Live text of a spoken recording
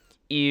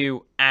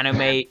ew,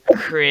 anime,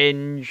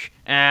 cringe,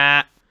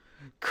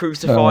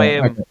 crucify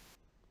him.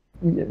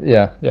 Okay.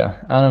 Yeah,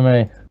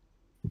 anime.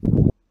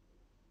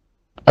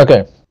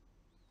 Okay,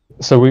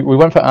 so we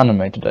went for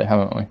anime today,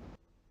 haven't we?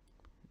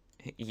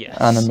 Yes.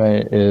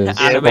 Anime is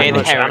Anime and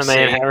Heresy. Anime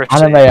and Heresy.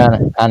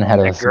 Anime and A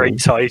Heresy.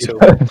 great title.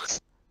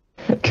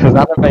 Because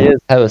anime is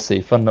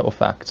heresy. Fun little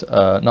fact.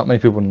 Not many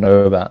people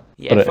know that,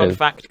 Yeah, but it fun is.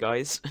 fact,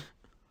 guys.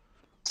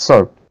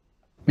 So,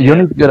 you Yeah.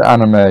 only get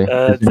anime.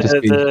 if you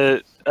just be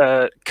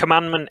The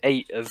Commandment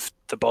 8 of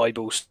the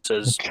Bible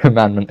says,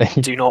 Commandment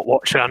 8. "Do not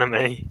watch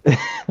anime.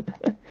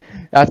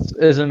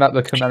 Isn't that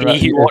the commandment?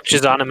 He who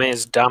watches anime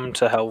is damned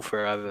to hell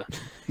forever."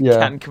 Yeah.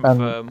 Can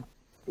confirm.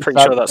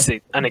 Pretty sure that's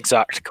an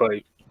exact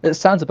quote. It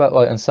sounds about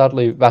right, and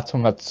sadly, that's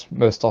one that's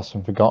most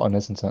often forgotten,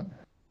 isn't it?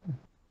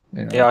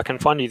 You know, Yeah, I can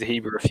find you the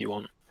Hebrew if you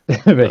want.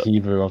 the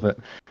Hebrew of it.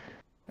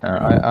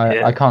 I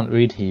Yeah. can't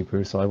read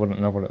Hebrew, so I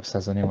wouldn't know what it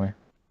says anyway.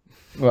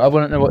 Well, I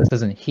wouldn't know what it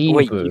says in Hebrew.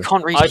 Wait, you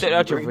can't read I don't know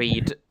how to Hebrew?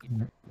 read.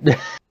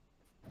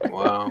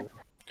 Wow.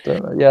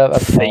 Yeah,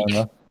 that's Fake.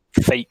 fine.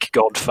 Fake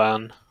God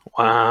fan.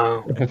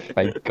 Wow.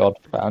 Fake God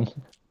fan.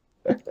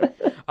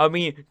 I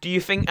mean, do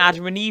you think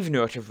Adam and Eve knew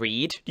how to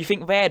read? Do you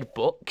think they had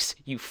books?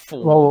 You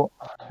fool. Well,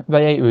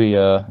 they ate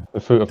the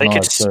fruit of They could.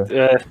 knowledge, so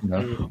you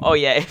know. Oh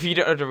yeah, if you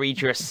don't know how to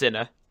read, you're a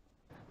sinner.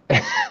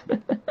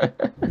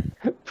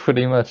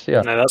 Pretty much,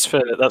 yeah. No, that's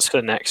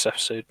for next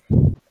episode.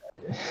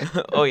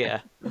 Oh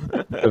yeah.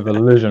 The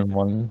religion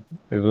one,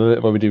 where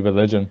we do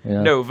religion.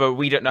 Yeah. No, the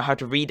we don't know how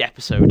to read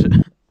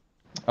episode.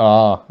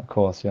 Ah, of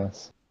course,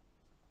 yes.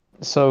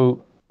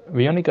 So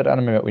the only good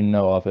anime that we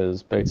know of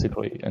is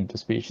basically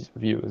interspecies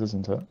reviewers,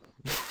 isn't it?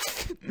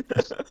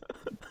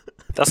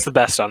 That's the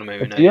best anime we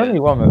It's know. the only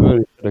one that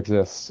really should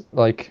exist.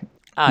 Like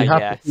Ah you have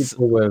yes. the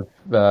people with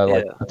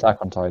like Yeah. Attack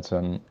on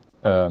Titan,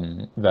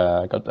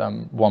 their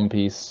goddamn One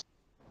Piece,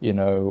 you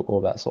know,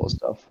 all that sort of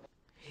stuff.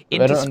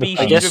 But I don't Interspecies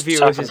I guess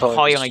reviewers Attack is on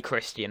high Titan's- on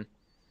Christian.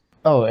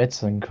 Oh,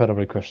 it's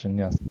incredibly Christian.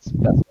 Yes, it's the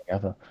best thing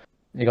ever.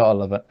 You gotta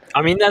love it.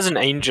 I mean, there's an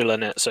angel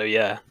in it, so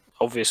yeah,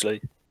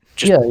 obviously.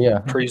 Just Yeah.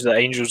 proves that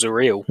angels are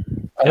real.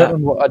 I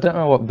don't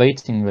know what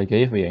rating they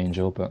gave the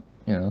angel, but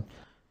you know.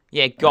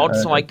 Yeah,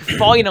 God's like,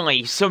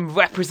 finally, some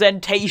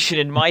representation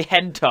in my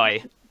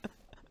hentai.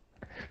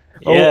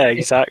 Oh, Yeah,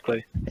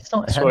 exactly. It's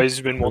not That's hentai. what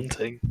he's been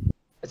wanting.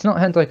 It's not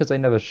hentai because they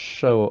never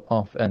show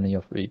off any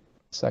of the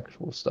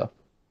sexual stuff,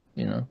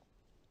 you know.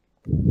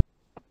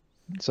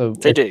 So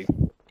They do.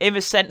 In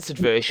the censored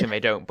version, they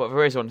don't, but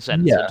there is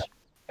uncensored. Yeah,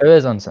 there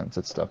is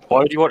uncensored stuff.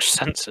 Why would you watch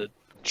censored?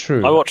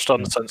 True. I watched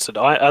uncensored.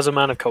 As a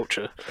man of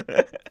culture.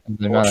 The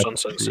watched amount of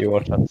uncensored. you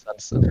watch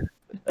uncensored.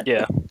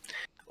 Yeah.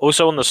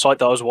 Also, on the site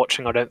that I was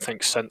watching, I don't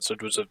think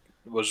censored was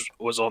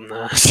on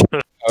there. So,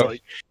 Oh.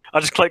 like, I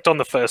just clicked on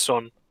the first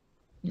one.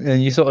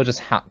 And you sort of just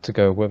had to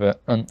go with it.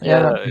 And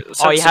Oh, you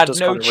censored had does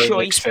no kind of ruin the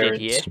choice, did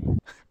experience. you?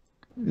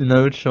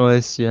 no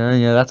choice.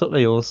 Yeah, that's what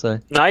they all say.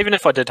 Now, even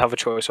if I did have a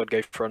choice, I'd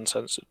go for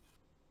uncensored.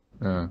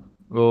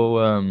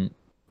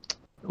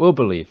 We'll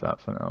believe that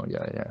for now.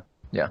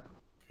 Yeah.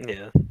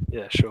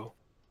 Yeah, sure.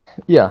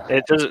 Yeah.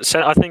 It does.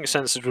 I think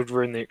censored would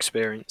ruin the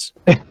experience.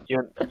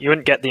 You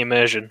wouldn't get the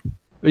immersion.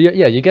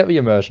 Yeah, you get the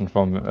immersion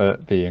from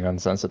being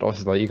uncensored.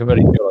 Obviously, like, you can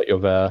really feel like you're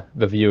there,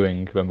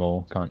 reviewing them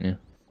all, can't you?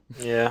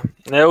 Yeah.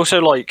 They're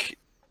also like,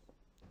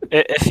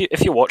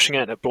 if you're watching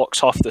it and it blocks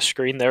half the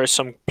screen, there is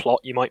some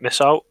plot you might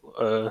miss out.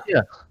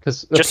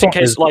 Because Just in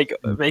case, like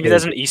maybe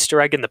there's an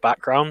Easter egg in the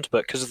background,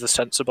 but because of the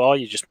censor bar,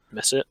 you just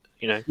miss it.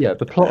 You know. Yeah,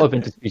 the plot of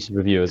Interspecies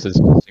Reviewers is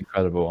just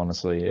incredible.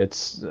 Honestly,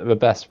 it's the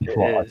best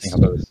plot I think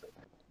I've ever seen.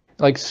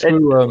 Like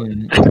screw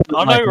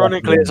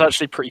Unironically, it's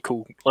actually pretty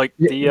cool. Like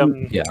yeah.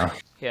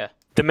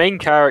 the main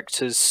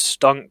characters,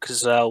 Stunk,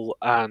 Zell,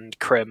 and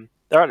Krim.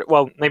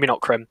 Well, maybe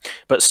not Krim,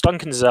 but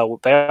Stunk and Zell.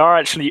 They are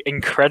actually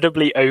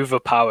incredibly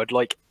overpowered.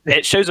 Like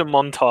it shows a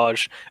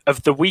montage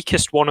of the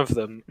weakest one of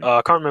them.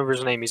 I can't remember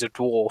his name. He's a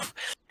dwarf.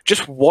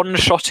 Just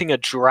one-shotting a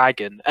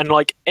dragon, and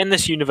like in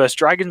this universe,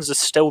 dragons are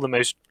still the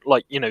most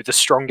the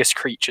strongest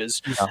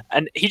creatures. Yeah.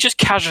 And he just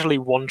casually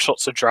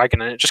one-shots a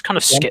dragon, and it just kind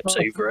of skips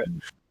over it.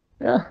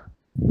 Yeah,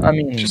 I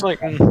mean, Just like.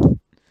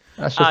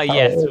 that's just how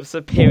Yes, it is. the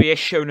superior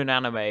shonen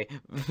anime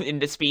in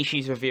the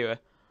species reviewer.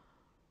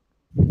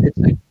 It's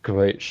a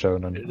great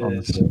shonen, It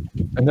honestly.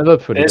 Another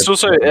pretty. It's good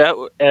also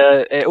shonen.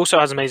 it also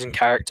has amazing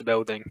character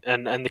building,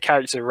 and the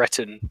characters are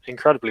written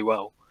incredibly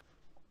well.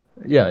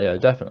 Yeah,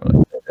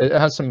 definitely. It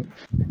has some.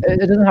 It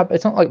doesn't have.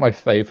 It's not like my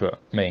favorite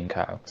main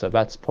character.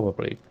 That's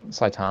probably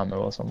Saitama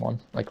or someone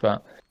like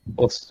that,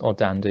 or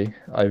Dandy.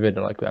 I really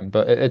like them,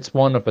 but it's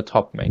one of the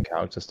top main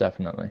characters,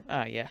 definitely.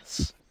 Ah,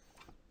 yes.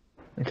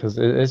 Because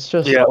it's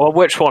just Yeah, well,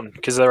 which one?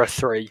 Because there are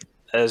three.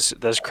 There's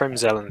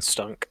Crimzel and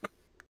Stunk.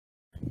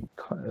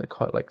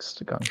 quite like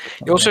Stukunk.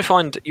 You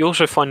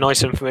also find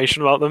nice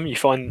information about them. You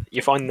find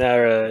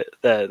their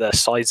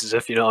sizes,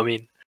 if you know what I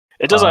mean.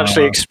 It does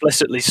actually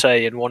explicitly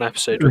say in one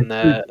episode when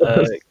they're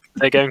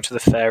going to the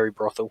fairy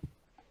brothel.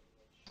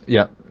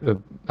 Yeah,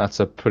 that's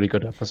a pretty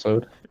good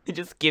episode. It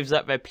just gives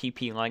up their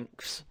PP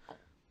lengths.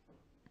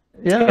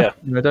 Yeah.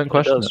 I don't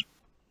question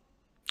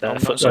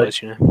it. Foot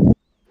size, you know.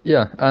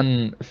 Yeah,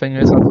 and the thing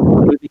is, I'm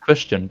completely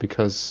Christian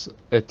because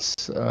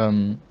it's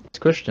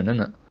Christian,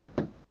 isn't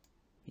it?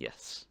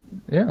 Yes.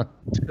 Yeah,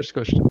 it's just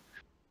Christian.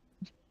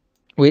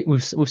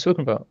 We've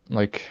spoken about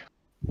like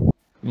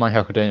My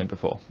Hero Academia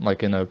before,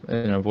 like in a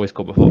voice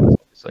call before,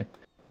 obviously.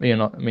 Me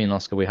and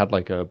Oscar, we had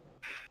like a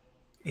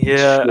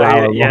Yeah, 2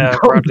 hour long yeah.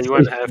 Bradley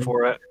went here conversation.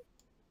 for it.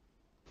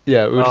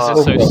 Yeah, we were just This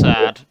is Oh. so talking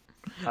about sad.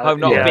 I'm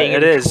not Yeah, being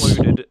it is.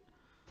 included.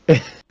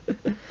 it.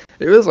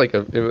 It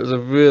was a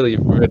really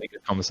really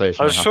good conversation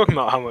I I was had. talking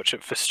about how much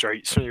it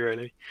frustrates me,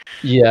 really.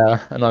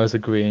 Yeah, and I was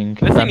agreeing.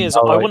 The thing And is,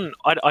 now, I like, wouldn't.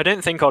 I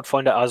don't think I'd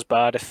find it as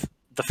bad if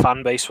the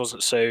fan base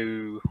wasn't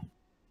so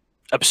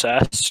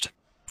obsessed.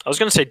 I was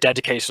going to say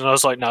dedicated, and I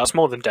was like, no, it's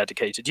more than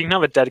dedicated. You can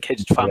have a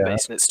dedicated fan Yeah.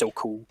 base, and it's still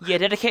cool. Yeah,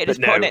 dedicated But is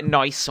putting no. it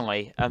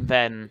nicely, and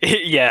then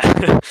Yeah,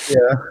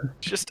 Yeah.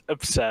 just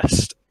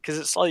obsessed because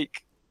it's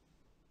like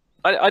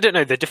I don't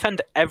know. They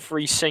defend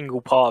every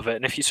single part of it,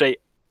 and if you say,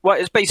 well,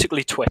 it's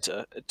basically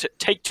Twitter.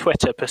 Take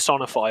Twitter,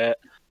 personify it,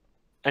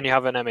 and you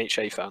have an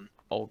MHA fan.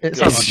 oh, It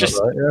Yeah, sounds it's about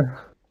just right,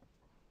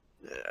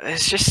 yeah.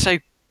 it's just so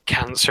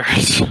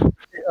cancerous.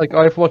 Like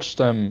I've watched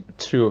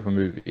 2 of the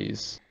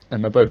movies,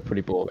 and they're both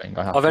pretty boring.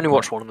 I have I've to only admit.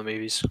 watched one of the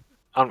movies.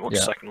 I haven't watched Yeah.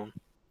 the second one.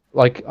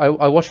 Like I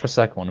watched the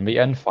second one, and the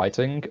end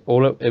fighting,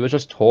 it was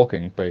just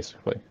talking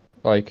basically.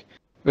 Like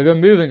they were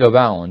moving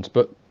around,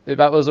 but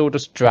that was all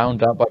just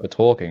drowned out by the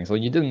talking. So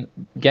you didn't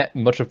get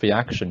much of the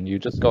action. You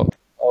just got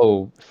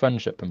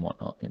friendship and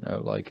whatnot.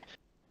 Like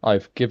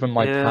I've given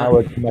my Yeah.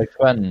 power to my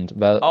friend.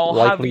 They're I'll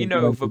have likely you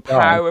know, going the to die.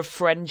 power of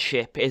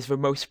friendship is the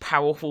most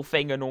powerful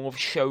thing in all of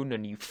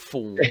Shonen, you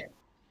fool.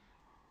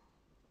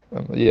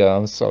 Yeah,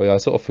 I'm sorry. I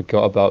sort of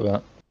forgot about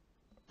that.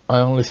 I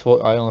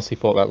honestly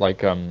thought that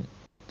like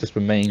just the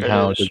main It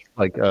character is.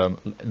 like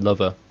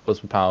lover was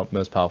the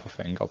most powerful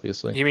thing,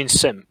 obviously. You mean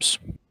Simps?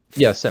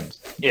 Yeah, Sims.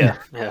 Yeah,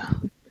 yeah.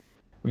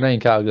 The main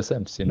character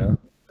Sims,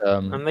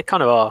 And they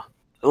kind of are.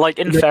 Like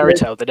in There- Fairy there-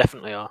 Tail, they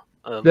definitely are.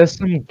 There's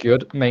some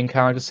good main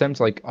character Sims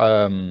like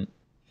Adam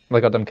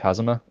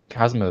Kazuma.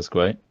 Kazuma is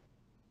great.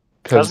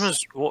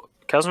 'Cause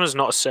Kazuma's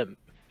not a simp.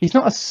 he's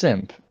not a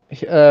simp.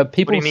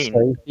 People you mean?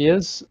 say he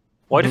is.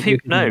 Why do which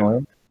people is know?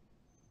 annoying.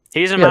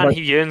 He's a Yeah, man like-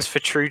 who yearns for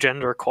true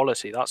gender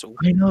equality. That's all.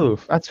 I know,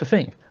 that's the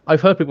thing.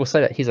 I've heard people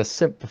say that he's a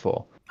simp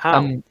before. How?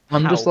 I'm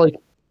just How? like,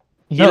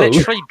 He no,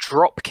 literally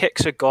drop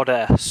kicks a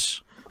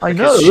goddess I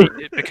know.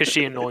 because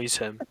she annoys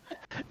him.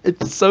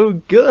 It's so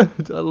good.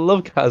 I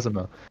love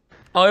Kazuma.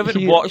 I haven't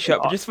He- watched it,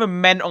 but just the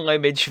mental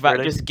image that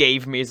Really? just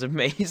gave me is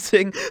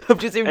amazing. Of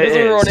just him It just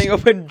is. running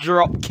up and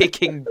drop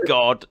kicking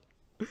God.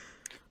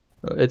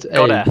 It's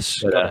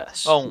Goddess. a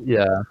Goddess. Oh,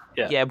 yeah.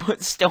 Yeah. yeah,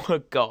 but still a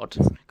God.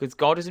 Because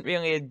God isn't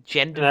really a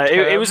gender No, term,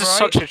 it was right?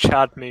 such a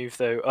Chad move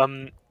though.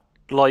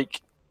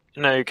 Like,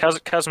 no,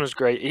 Kazuma's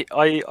great.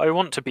 I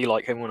want to be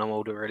like him when I'm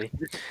older, really.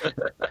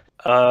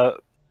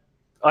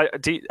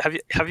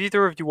 Have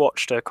either of you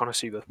watched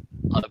Konosuba?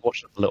 I've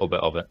watched a little bit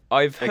of it.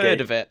 I've Okay.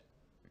 heard of it.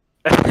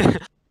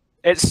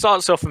 It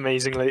starts off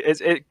amazingly.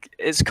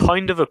 It's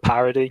kind of a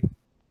parody,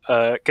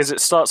 because it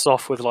starts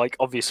off with like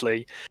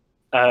obviously,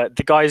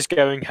 the guy's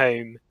going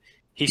home.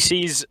 He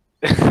sees,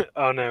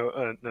 oh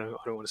no, no,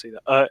 I don't want to see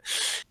that.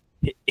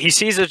 He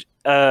sees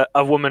a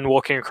woman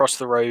walking across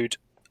the road,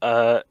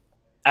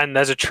 and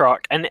there's a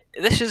truck. And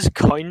this is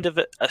kind of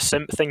a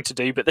simp thing to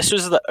do, but this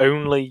was the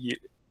only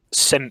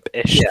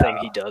simp-ish thing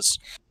he does.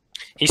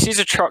 He sees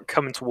a truck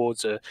coming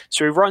towards her,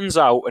 so he runs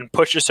out and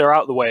pushes her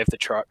out the way of the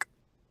truck.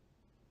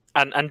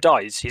 And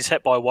dies. He's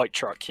hit by a white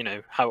truck. You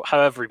know how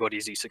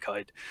everybody's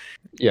isekai'd.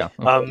 Yeah.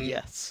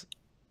 Yes.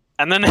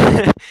 And then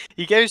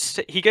he goes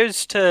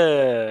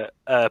to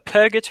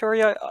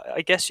purgatory,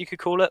 I guess you could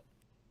call it.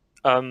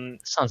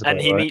 Sounds about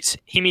And he right.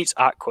 meets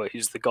Aqua,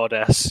 who's the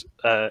goddess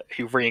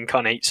who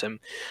reincarnates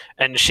him,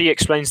 and she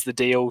explains the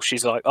deal.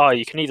 She's like, "Oh,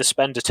 you can either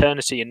spend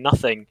eternity in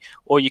nothing,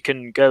 or you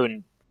can go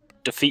and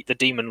defeat the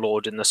demon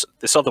lord in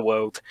this other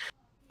world."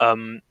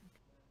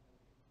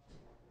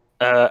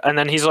 And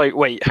then he's like,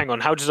 "Wait, hang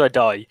on, how did I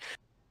die?"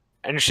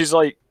 And she's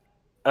like,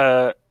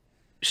 "Ah,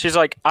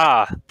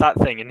 that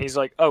thing." And he's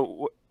like,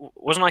 "Oh,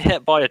 wasn't I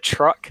hit by a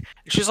truck?"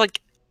 And she's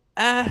like,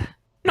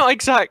 not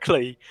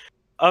exactly.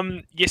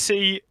 You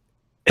see,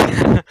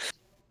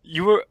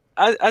 you were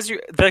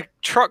the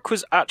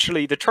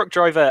truck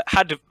driver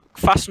had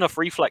fast enough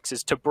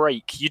reflexes to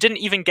brake. You didn't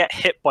even get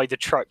hit by the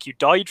truck. You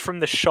died from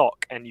the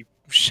shock, and you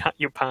shat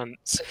your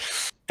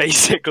pants,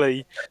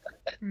 basically.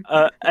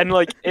 And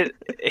like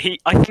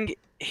I think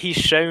he's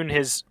shown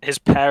his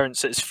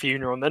parents at his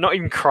funeral, and they're not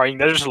even crying.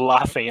 They're just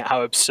laughing at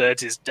how absurd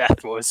his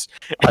death was,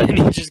 and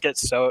he just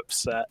gets so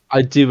upset.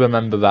 I do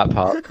remember that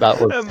part. That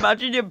was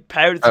Imagine your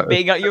parents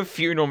being at your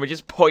funeral and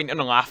just point and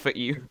laugh at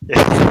you.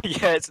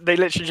 Yeah, they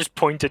literally just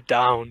pointed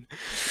down.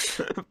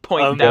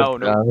 Point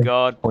down, oh down.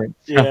 god. point.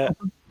 Yeah,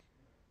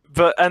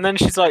 and then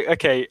she's like,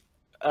 okay,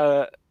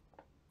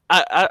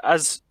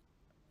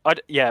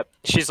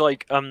 she's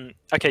like,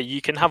 okay,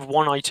 you can have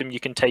one item you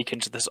can take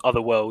into this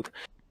other world,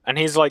 and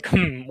he's like,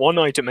 one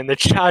item, and the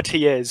Chad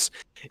he's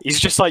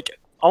just like,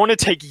 I want to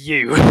take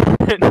you.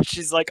 And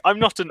she's like, I'm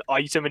not an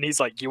item, and he's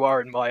like, you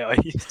are in my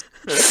eyes.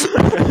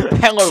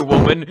 Hello,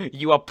 woman.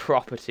 You are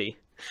property.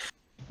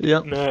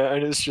 Yeah. No,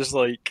 and it's just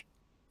like,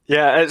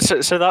 yeah.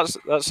 So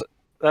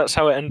that's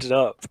how it ended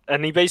up,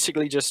 and he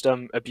basically just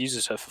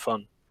abuses her for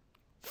fun.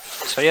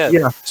 So yeah,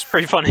 Yeah. it's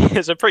pretty funny.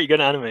 It's a pretty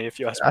good anime, if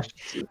you ask me.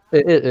 Actually,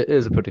 it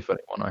is a pretty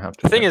funny one, I have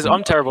to The thing admit. is,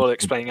 I'm terrible at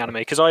explaining anime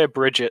because I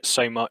abridge it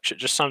so much. It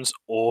just sounds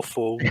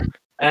awful,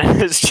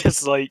 and it's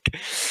just like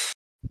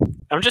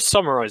I'm just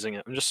summarizing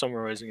it.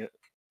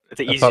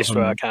 The easiest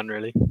way I can,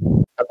 really.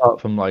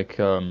 Apart from like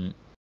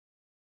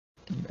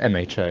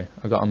MHA,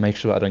 I gotta make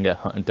sure I don't get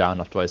hunted down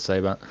after I say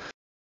that.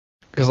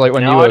 Because like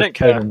when No, you I were don't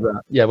care. explaining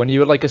that, yeah, when you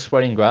were like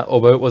explaining that,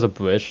 although it was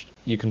abridged,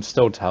 you can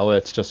still tell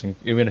it's just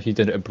even if you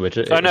didn't abridge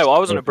it. Oh it no, was I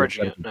wasn't still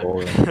abridging it.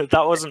 incredibly No, boring.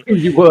 that wasn't.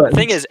 You were. The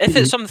thing is, if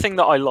it's something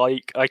that I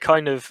like, I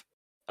kind of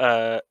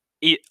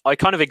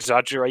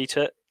exaggerate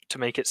it to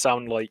make it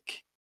sound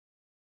like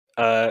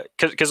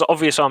because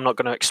obviously I'm not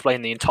going to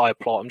explain the entire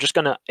plot. I'm just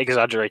going to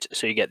exaggerate it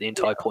so you get the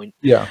entire point.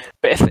 Yeah.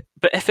 But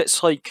if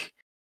it's like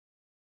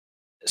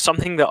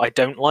something that I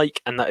don't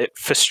like and that it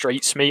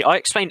frustrates me, I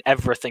explain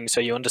everything so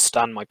you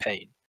understand my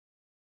pain.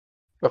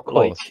 Of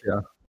course. Like,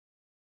 yeah.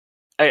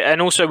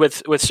 And also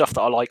with stuff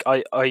that I like,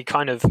 I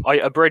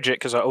abridge it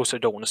because I also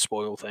don't want to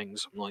spoil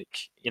things. I'm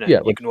like, you Yeah,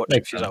 can which watch it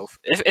makes for yourself.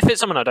 If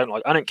it's something I don't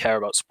like, I don't care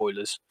about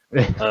spoilers.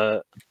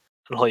 sense.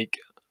 Like,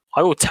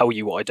 I will tell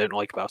you what I don't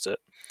like about it.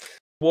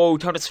 Whoa,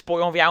 time to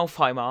spoil the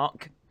Alpha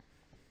mark.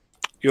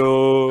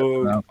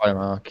 Yo, By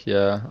Mark,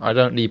 yeah. I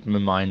don't need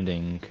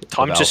reminding.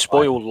 time of to Alpine.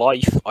 spoil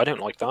life. I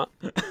don't like that.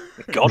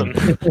 Got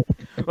him.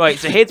 Right,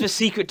 so here's the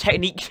secret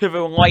technique to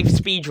the life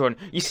speedrun.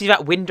 You see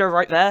that window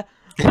right there?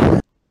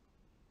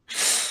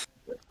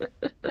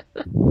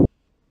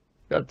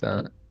 God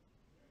damn it.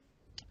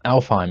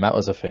 Alpine, that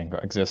was a thing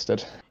that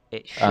existed.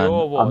 It sure I'm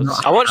was.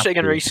 not I watched it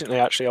again happy. recently.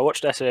 Actually, I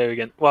watched SAO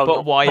again. Well,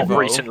 But why not though?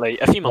 recently.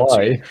 A few months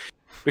ago. Why?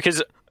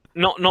 Because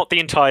not the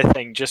entire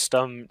thing. Just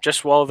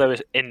while they were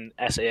in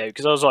SAO.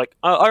 Because I was like,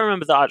 I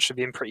remember that actually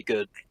being pretty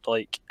good.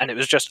 Like, and it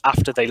was just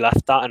after they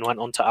left that and went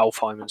on to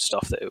Alfheim and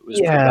stuff that it was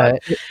pretty Yeah, bad.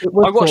 it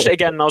was I watched sort it of-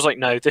 again and I was like,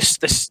 no, this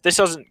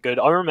isn't good.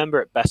 I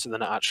remember it better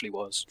than it actually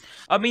was.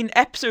 I mean,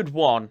 episode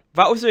 1,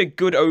 that was a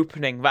good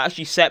opening. That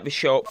actually set the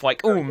show up for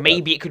like, oh,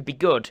 maybe it could be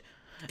good.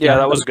 Yeah,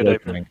 that was a good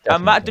opening.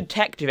 And that definitely.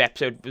 detective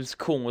episode was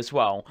cool as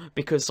well,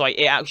 because like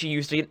it actually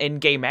used an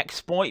in-game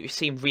exploit, which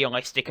seemed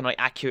realistic and like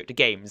accurate to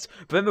games.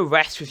 But then the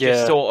rest was just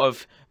Yeah. sort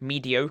of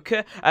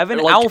mediocre. And then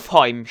Like-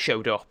 Alfheim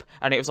showed up,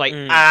 and it was like,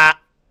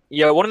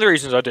 Yeah, one of the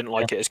reasons I didn't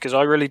like it is because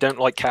I really don't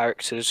like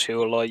characters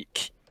who are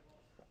like,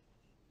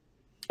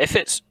 if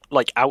it's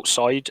like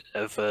outside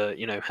of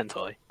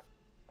hentai,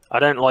 I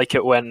don't like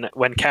it when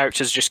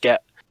characters just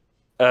get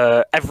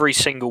every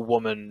single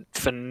woman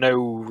for no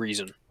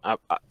reason,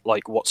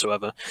 like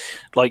whatsoever,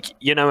 like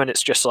and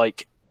it's just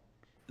like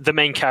the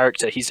main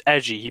character, he's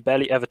edgy, he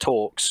barely ever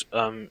talks,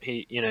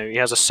 he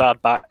has a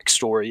sad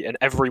backstory, and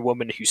every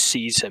woman who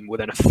sees him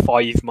within a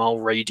 5-mile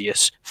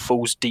radius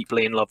falls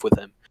deeply in love with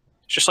him.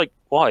 It's just like,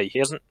 why? He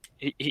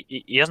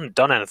hasn't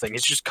done anything.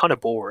 It's just kind of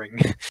boring.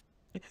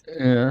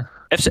 Yeah.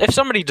 If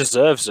somebody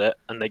deserves it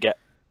and they get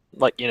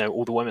like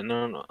all the women,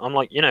 then I'm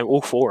like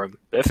all for him.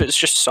 But if it's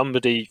just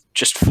somebody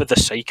just for the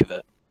sake of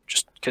it,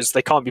 just because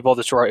they can't be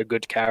bothered to write a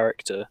good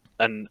character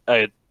and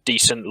a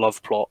decent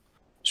love plot,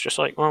 it's just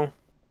like, well,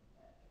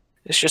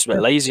 it's just a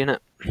bit lazy, isn't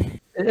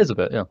it? It is a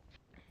bit, yeah.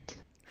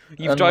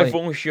 you've And, like-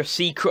 divulged your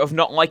secret of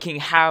not liking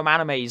harem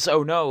animes.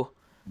 Oh no.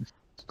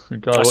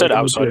 God, I what said are you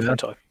outside of doing?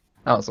 hentai.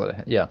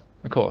 Outside, yeah,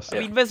 of course. I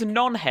mean, there's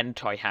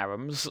non-hentai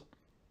harems.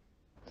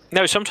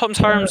 No, sometimes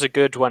harems are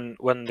good when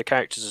the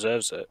character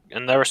deserves it,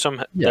 and there are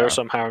some Yeah.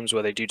 harems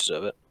where they do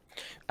deserve it.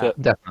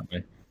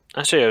 Definitely.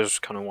 Actually, it was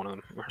kind of one of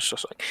them. Where it's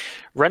just like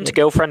Rent a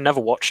Girlfriend. Never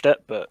watched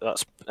it, but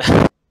that's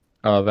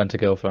Vent a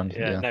Girlfriend.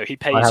 yeah. Yeah. No, he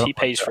haven't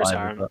pays watched for it his either,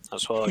 harem. but-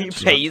 That's what I He like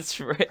to pays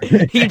for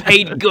it. He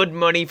paid good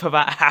money for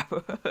that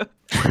harem.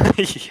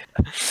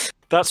 Yeah.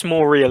 That's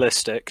more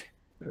realistic.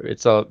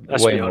 It's a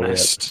Let's way be more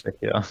honest. realistic,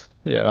 yeah.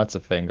 Yeah, that's a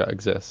thing that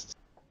exists.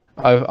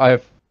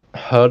 I've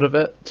heard of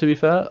it, to be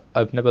fair.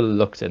 I've never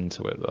looked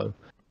into it though.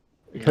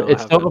 No, I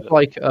It's haven't. sort of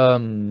like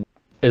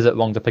is it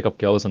wrong to pick up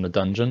girls in the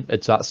dungeon?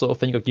 It's that sort of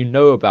thing. Like, you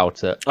know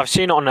about it. I've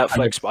seen it on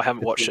Netflix, it's- but I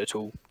haven't it's- watched it at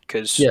all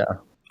because Yeah.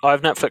 I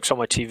have Netflix on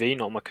my TV,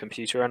 not on my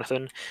computer or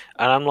anything.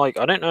 And I'm like,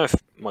 I don't know if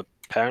my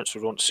parents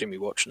would want to see me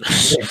watching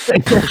this.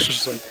 It's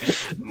just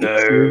like,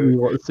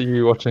 no. So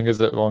you watching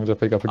is it wrong to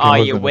pick up a girl Are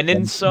in you the winning,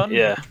 dungeon? son?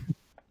 Yeah.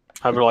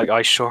 I'd be like,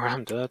 I sure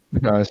am, Dad.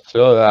 No,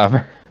 sure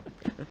am.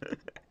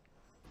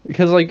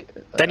 Because like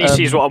Then he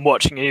sees what I'm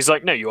watching and he's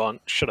like, no, you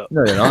aren't. Shut up.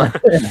 No, you're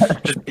not.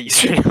 Just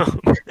beats me up.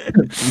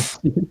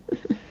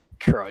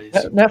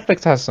 Christ.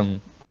 Netflix has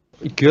some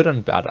good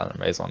and bad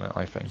animes on it,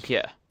 I think.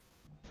 Yeah.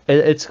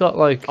 It's got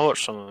like I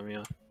watched some of them,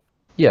 yeah.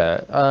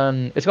 yeah,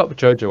 it's got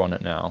JoJo on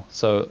it now.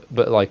 So,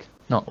 but like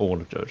not all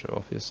of JoJo,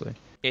 obviously.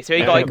 Yeah, so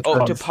you I got like think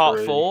up to part part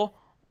three. 4.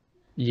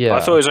 Yeah, I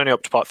thought it was only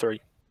up to part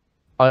 3.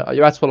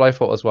 That's what I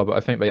thought as well, but I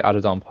think they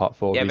added on part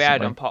 4 Yeah, they recently.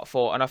 added on part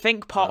 4, and I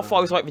think part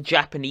 5 was like the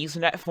Japanese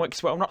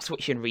Netflix. Well, I'm not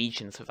switching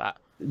regions for that.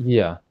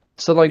 Yeah.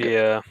 So like,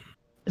 Yeah.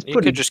 it's You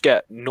pretty. could just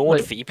get like,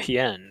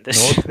 NordVPN. Nord-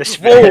 This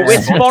Whoa, video is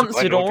it's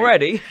sponsored by NordVPN.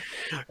 already.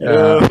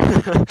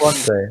 Yeah. One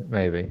day,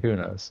 maybe. Who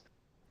knows?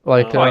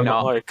 Like, Why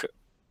not?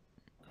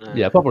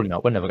 yeah, probably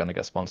not. We're never gonna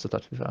get sponsored.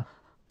 To be fair,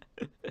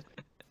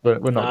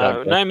 we're not that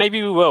good. No,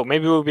 maybe we will.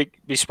 Maybe we'll be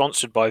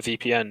sponsored by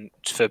VPN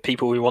for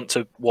people who want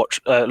to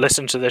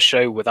listen to this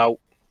show without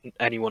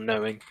anyone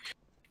knowing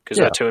because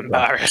Yeah, they're too yeah.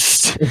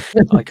 embarrassed.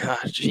 Like,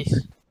 jeez.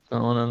 I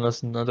don't want to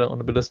listen. I don't want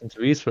to be listening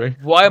to these three.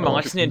 Why am I don't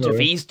want listening people to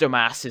knowing. these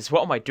dumbasses?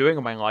 What am I doing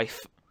in my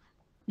life?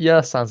 Yeah,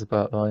 sounds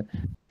about right.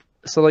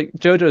 So like,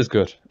 JoJo is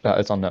good.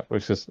 It's on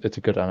Netflix. It's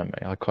a good anime.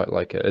 I quite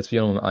like it. It's the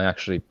only one I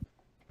actually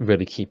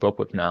really keep up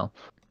with now.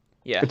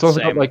 Yeah, It's also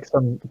same. got like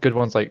some good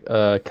ones, like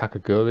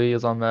Kakaguri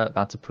is on there.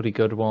 That's a pretty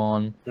good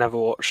one. Never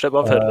watched it,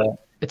 but I've heard of it.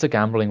 It's a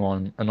gambling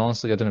one, and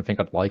honestly, I didn't think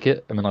I'd like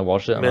it, and then I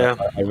watched it, and Yeah.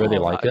 I really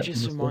Oh, like that it.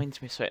 just honestly.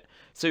 reminds me of it.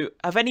 So,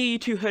 have any of you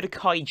two heard of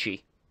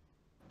Kaiji?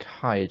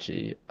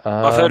 Kaiji.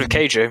 I've heard of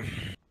Keijo.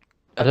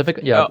 I don't think.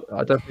 Yeah,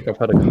 I don't think I've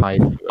heard of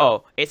Kaiji.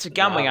 Oh, it's a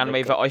gambling Nah, anime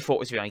okay. that I thought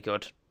was really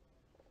good.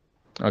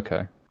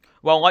 Okay.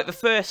 Well, like the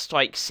first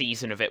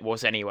season of it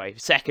was anyway.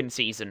 Second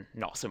season,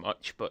 not so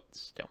much, but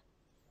still.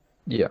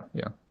 Yeah,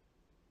 yeah.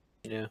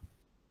 Yeah.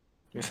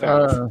 Fair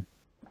enough.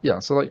 Yeah.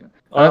 So like,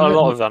 A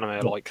lot of anime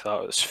are like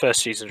that. This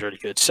first season's really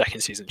good.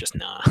 Second season, just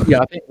nah. yeah,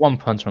 I think One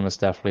Punch Man was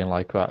definitely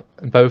like that.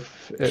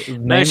 Both. No,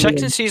 mainly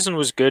second season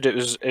was good. It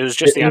was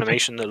just the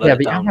animation that let yeah, it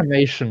the down.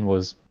 animation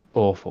was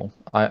awful.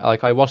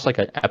 I watched like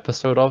an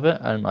episode of it,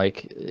 and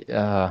like,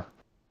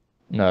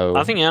 no.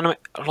 I think the anime,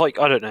 like,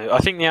 I don't know. I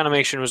think the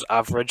animation was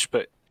average,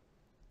 but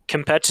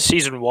compared to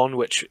season 1,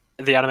 which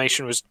the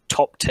animation was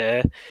top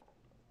tier,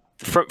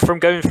 from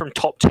going from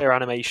top tier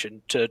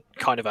animation to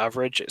kind of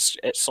average,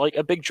 it's like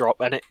a big drop,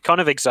 and it kind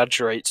of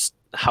exaggerates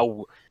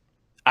how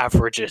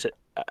average it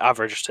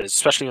is,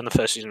 especially when the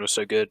first season was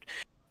so good.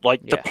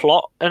 Like the Yeah.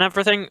 plot and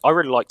everything, I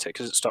really liked it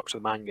because it stuck to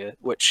the manga,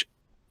 which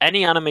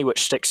any anime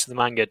which sticks to the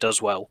manga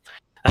does well.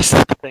 That's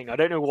the thing. I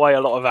don't know why a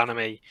lot of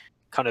anime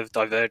kind of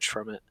diverge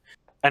from it,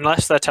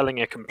 unless they're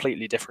telling a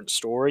completely different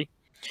story.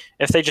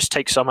 If they just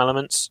take some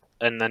elements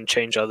and then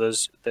change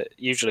others, that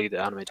usually the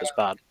anime does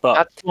bad. But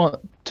That's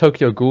what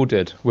Tokyo Ghoul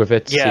did with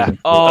its Yeah. season.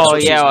 Oh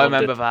what yeah, season I 1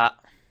 remember did. that.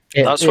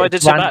 That's why I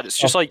did so ran bad. It's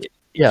just off- like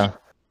yeah,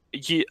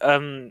 you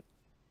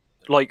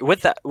like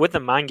with the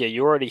manga,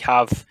 you already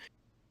have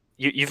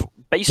you've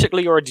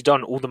basically already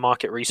done all the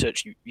market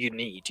research you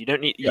need. You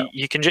don't need Yeah.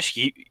 you can just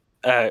use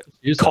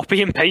it.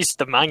 copy and paste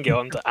the manga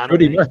onto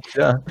Pretty anime. much,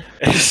 yeah.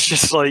 It's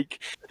just like,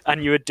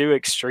 and you would do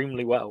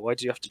extremely well. Why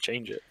do you have to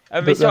change it?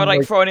 And they But then, started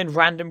like- throwing in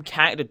random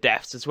character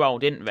deaths as well,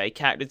 didn't they?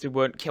 Characters who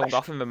weren't killed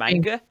off in the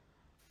manga.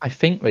 I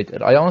think they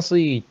did. I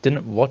honestly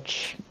didn't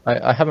watch.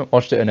 I haven't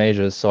watched it in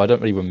ages, so I don't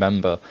really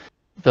remember.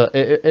 But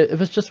it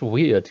was just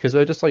weird because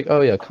they're just like,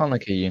 oh yeah,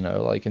 Kaneki,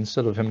 like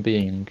instead of him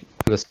being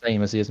the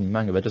same as he is in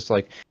manga, they're just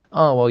like,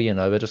 oh well,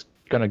 they're just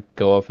gonna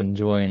go off and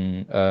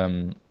join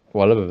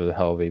whatever the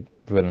hell the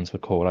villains were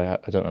called. I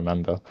don't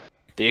remember.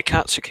 The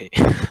Akatsuki.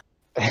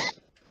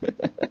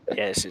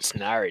 Yes, it's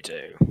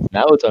Naruto.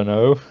 Naruto,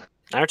 no.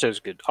 Naruto's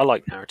good. I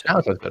like Naruto.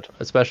 Naruto's good,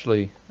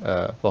 especially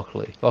Rock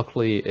Lee. Rock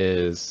Lee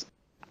is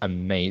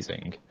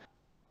amazing.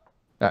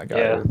 That guy.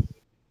 Yeah. Is.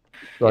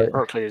 Like,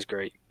 Rock Lee is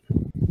great.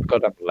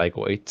 goddamn leg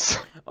weights.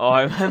 Oh,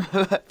 I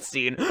remember that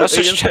scene. That's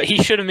They just, just-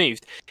 he should have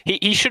moved.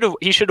 He should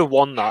have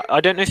won that. I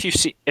don't know if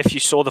you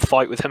saw the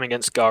fight with him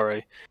against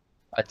Garo.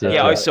 I did.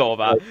 Yeah, I saw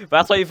that.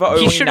 That's like the He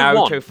only should've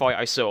Naruto won. fight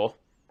I saw.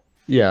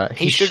 Yeah,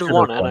 He should have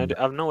won, and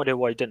I have no idea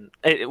why he didn't.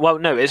 Well,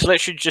 no, it's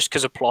literally just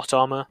because of plot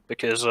armor.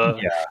 Because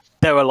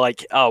they were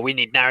like, "Oh, we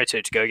need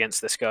Naruto to go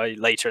against this guy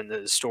later in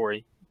the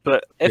story."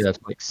 But if to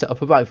like set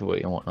up a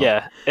rivalry and whatnot.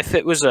 yeah, if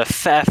it was a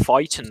fair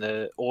fight and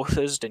the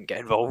authors didn't get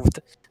involved,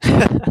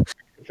 Rock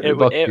Lee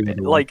would've won.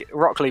 like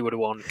Rock Lee would have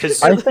won.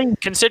 Because I think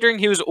considering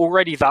he was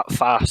already that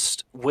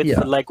fast with Yeah.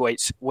 the leg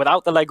weights,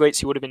 without the leg weights,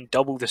 he would have been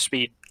double the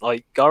speed.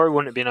 Like Garo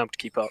wouldn't have been able to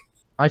keep up.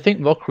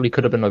 Rock Lee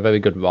could have been a very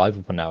good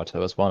rival for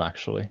Naruto as well.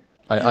 Actually,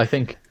 I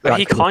think. But that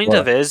he could have kind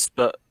of worked. is,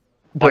 but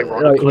But,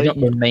 ironically, he's not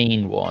the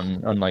main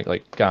one, unlike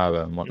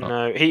Gaara and whatnot.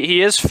 no,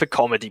 he is for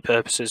comedy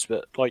purposes,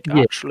 but like Yeah.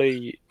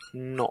 actually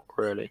not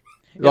really.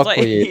 It's like Rock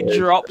Lee he is-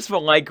 drops the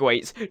leg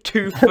weights,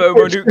 2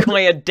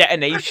 thermonuclear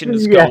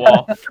detonations Yeah. go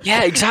off.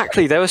 Yeah,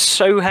 exactly. They were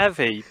so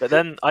heavy, but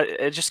then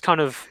it just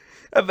kind of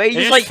And they you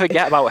just just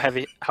forget about how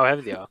heavy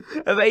they are.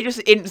 are they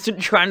just instant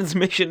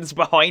transmissions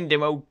behind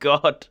him? Oh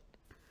god.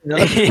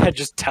 Yeah,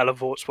 just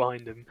teleports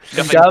behind him.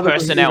 Nothing Gaara doesn't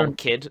personnel, even-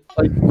 kid.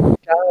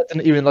 Gaara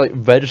didn't even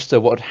register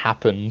what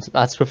happened.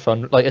 That's for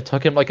fun. It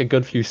took him a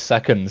good few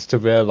seconds to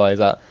realize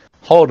that.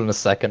 Hold on a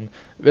second,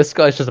 this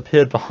guy's just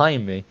appeared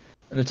behind me,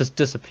 and it just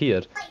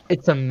disappeared.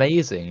 It's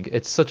amazing.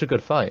 It's such a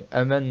good fight,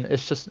 and then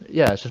it's just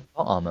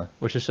plot armor,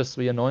 which is just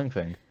the annoying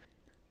thing.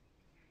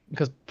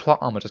 Because plot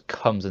armor just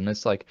comes and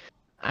it's like,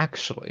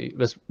 actually,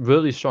 this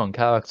really strong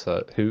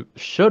character who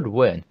should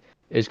win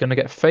is going to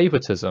get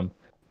favoritism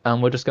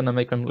and we're just gonna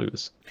make him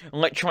lose.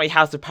 Literally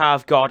has the power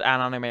of God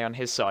and anime on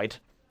his side.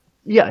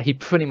 Yeah, he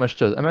pretty much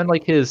does. I mean,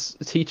 like his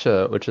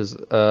teacher, which is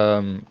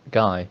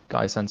Guy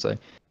Sensei,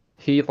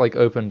 he like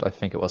opened, I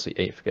think it was the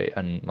eighth gate,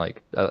 and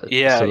like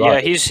Yeah,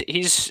 survived.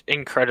 he's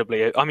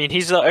incredibly. I mean,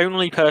 he's the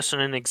only person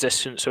in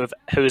existence who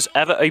has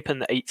ever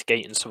opened the eighth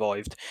gate and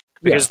survived.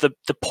 Because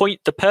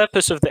the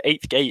purpose of the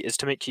eighth gate is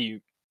to make you,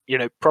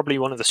 probably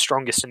one of the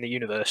strongest in the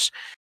universe.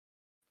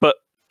 But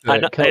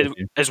It kills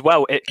you. as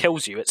well, it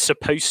kills you. It's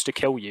supposed to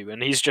kill you,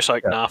 and he's just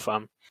like, Yeah. nah,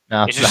 fam.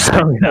 Nah, He's just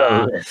like,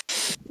 nah.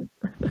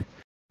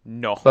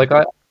 No. Like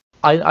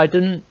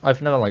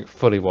I've never like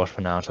fully watched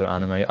the Naruto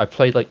anime. I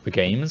played like the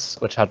games,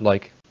 which had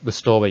like the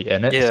story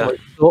in it, so Yeah. I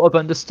sort of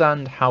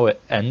understand how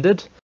it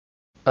ended.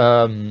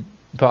 But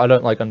I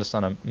don't like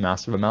understand a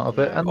massive amount of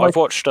it. And like,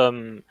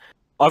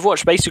 I've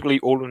watched basically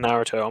all of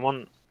Naruto. I'm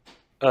on.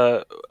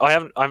 I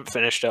haven't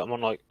finished it. I'm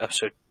on like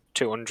episode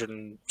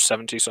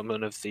 270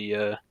 something of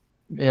the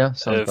yeah,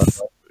 sounds of about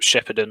right.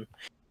 Shippuden,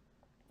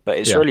 but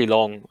it's Yeah. really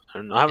long,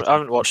 and I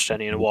haven't watched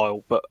any in a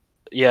while. But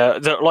yeah,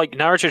 like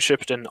Naruto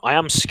Shippuden, I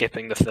am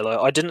skipping the filler.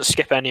 I didn't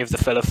skip any of the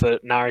filler for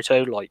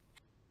Naruto, like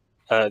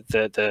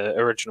the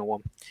original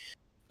one,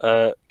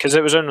 because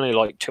it was only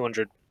like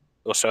 200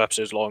 or so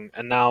episodes long,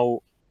 and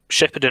now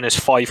Shippuden is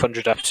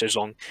 500 episodes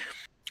long,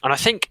 and I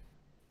think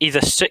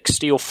either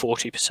 60 or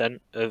 40%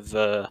 of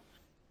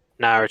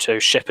Naruto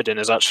Shippuden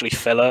is actually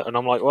filler, and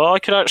I'm like, well, I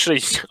could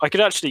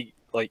actually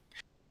like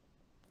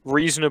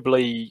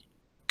reasonably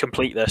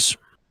complete this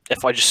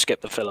if I just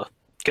skip the filler.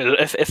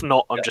 Because if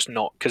not, I'm just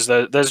not. Because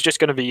there's just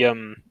going to be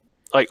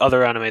like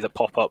other anime that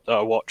pop up that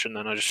I watch, and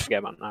then I just forget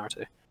about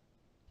Naruto.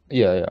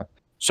 Yeah.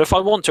 So if I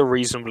want to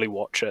reasonably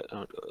watch it,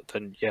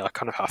 then yeah, I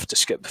kind of have to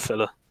skip the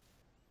filler.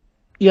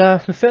 Yeah,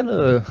 the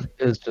filler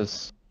is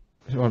just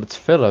it's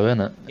filler,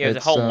 isn't it? Yeah, there's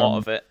a whole lot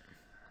of it.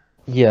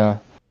 Yeah,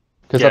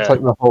 because Yeah. that's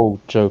like the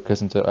whole joke,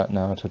 isn't it? That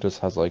Naruto just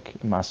has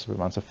like massive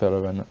amounts of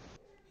filler in it.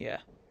 Yeah.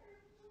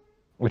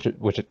 Which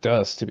it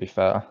does, to be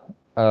fair.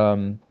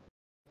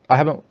 I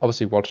haven't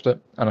obviously watched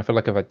it, and I feel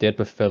like if I did,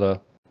 the filler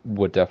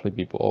would definitely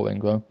be boring,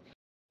 though.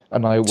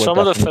 And I would Some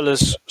of the definitely...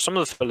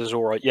 fillers,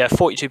 all right. Yeah,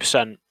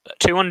 42%.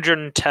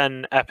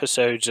 210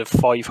 episodes of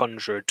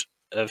 500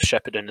 of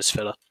Shippuden is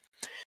filler,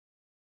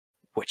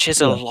 which is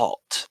a Yeah.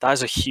 lot. That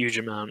is a huge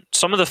amount.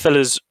 Some of the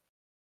fillers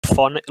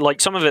fun, like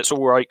some of it's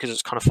all right because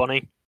it's kind of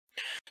funny.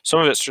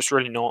 Some of it's just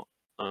really not.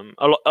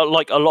 A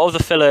lot of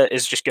the filler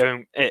is just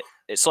going.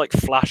 It's like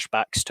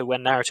flashbacks to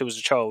when Naruto was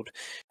a child,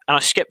 and I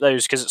skip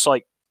those because it's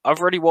like I've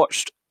already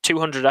watched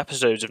 200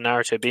 episodes of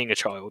Naruto being a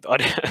child.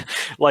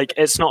 Like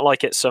it's not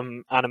like it's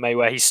some anime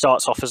where he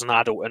starts off as an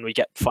adult and we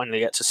finally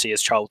get to see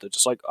his childhood.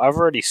 It's like I've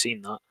already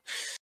seen that.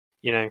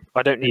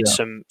 I don't need Yeah.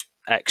 some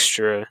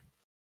extra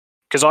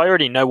because I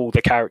already know all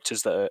the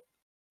characters that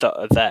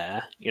are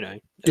there. Yeah,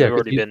 they've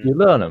already been. you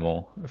learn it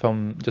more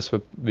from just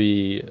with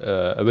the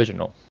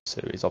original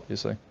series,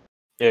 obviously.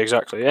 Yeah,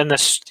 exactly. And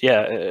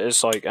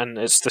it's like, and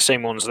it's the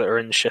same ones that are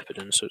in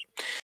Shippuden, so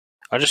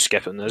I just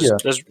skip them.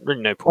 There's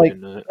really no point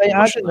in They watching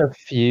added that. a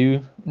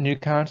few new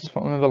characters. I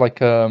remember, like,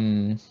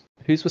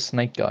 who's the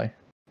snake guy?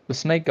 The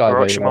snake guy.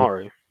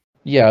 Orochimaru.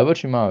 Yeah,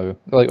 Orochimaru.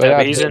 Like, Yeah,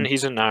 but he's in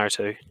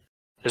Naruto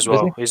as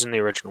well. He? He's in the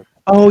original.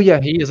 Oh yeah,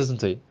 he is,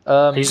 isn't he?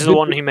 He's the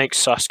one who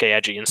makes Sasuke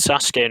edgy, and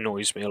Sasuke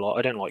annoys me a lot.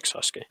 I don't like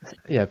Sasuke.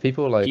 Yeah,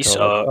 people like He are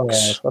like, oh,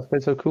 sucks.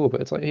 Sasuke's so cool,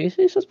 but it's like he's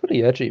just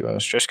pretty edgy, bro.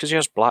 It's just because he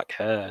has black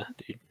hair,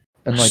 dude.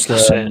 And like,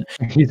 That's it.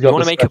 he's You got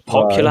want to the make a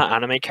special popular eye.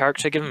 anime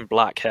character? Give him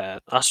black hair.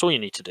 That's all you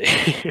need to do.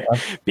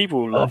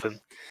 People will love him.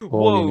 All you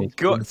Whoa, need to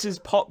do. Guts is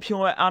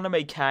popular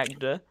anime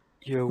character.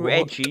 You're Who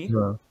edgy?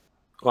 No.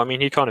 Well, I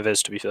mean, he kind of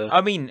is, to be fair.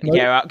 I mean, No.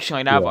 yeah,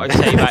 actually, now Yeah. that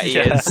I say that, he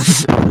Yeah.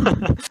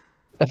 is.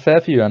 A fair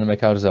few anime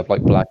characters have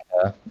like black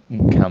hair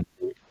and can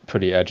be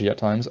pretty edgy at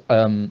times.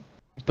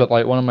 But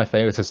like one of my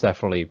favorites is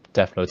definitely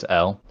Death Note's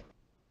L.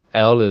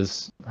 L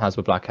has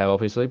the black hair,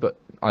 obviously, but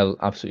I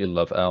absolutely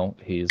love L.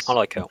 I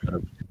like L.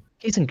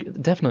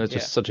 Death Note is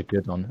just such a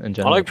good one in I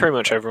general. like pretty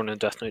much everyone in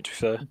Death Note, to be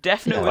fair.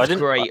 Death Note Yeah. was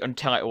great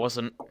until it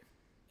wasn't.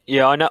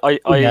 Yeah, I know. I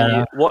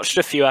Yeah. watched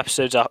a few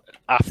episodes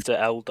after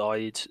L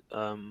died,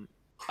 and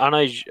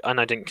I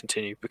didn't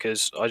continue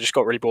because I just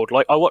got really bored.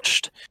 Like I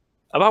watched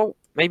about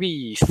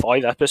maybe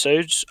 5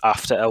 episodes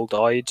after L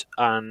died,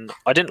 and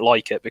I didn't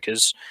like it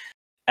because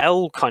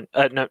no,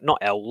 not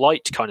L,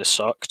 Light kind of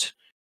sucked.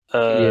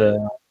 Yeah.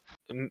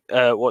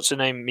 What's her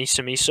name?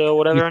 Misa or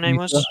whatever her name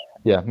was.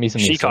 Yeah, Misa.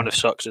 She kind of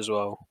sucks as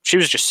well. She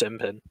was just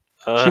simping.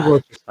 She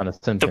was just kind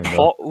of simping. The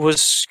plot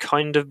was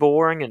kind of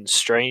boring and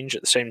strange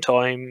at the same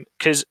time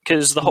because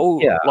the whole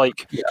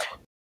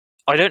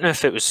I don't know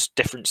if it was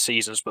different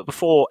seasons, but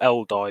before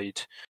L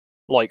died,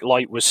 like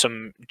Light was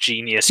some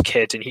genius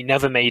kid and he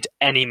never made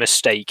any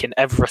mistake and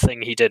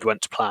everything he did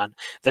went to plan.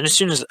 Then as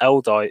soon as L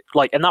died,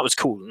 and that was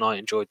cool and I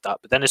enjoyed that.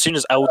 But then as soon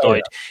as L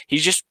died, he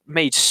just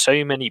made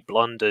so many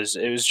blunders.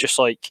 It was just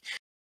like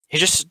he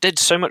just did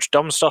so much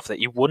dumb stuff that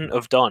you wouldn't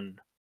have done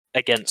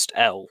against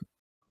L.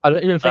 I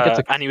don't even think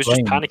it's and he was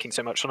just panicking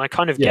so much, and I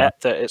kind of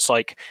get that it's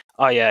like,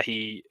 oh yeah,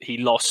 he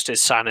lost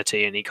his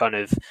sanity and he kind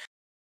of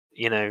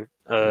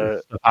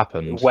Stuff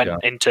happened. went Yeah.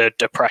 into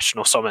depression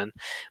or something.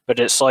 But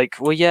it's like,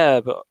 well, yeah,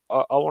 but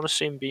I want to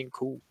see him being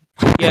cool.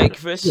 Yeah, like,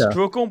 the Yeah.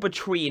 struggle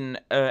between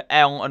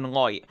Elle and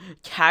Light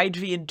carried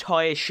the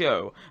entire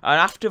show, and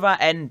after that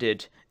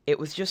ended, it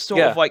was just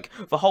sort of Yeah. like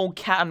the whole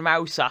cat and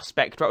mouse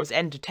aspect that was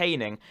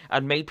entertaining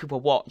and made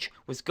people watch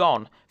was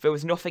gone. There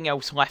was nothing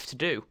else left to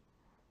do.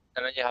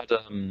 And then you had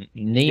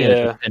Nia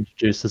Yeah. just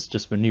introduced as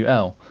just the new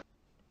L.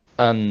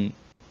 And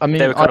I They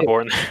mean, were kind of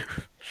boring.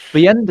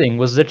 the ending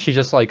was literally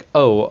just like,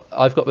 oh,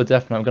 I've got the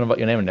Death Note, I'm going to write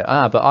your name in it.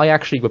 Ah, but I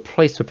actually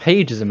replaced the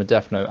pages in the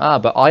Death Note. Ah,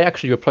 but I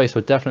actually replaced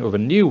the Death Note with a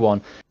new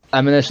one.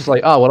 And then it's just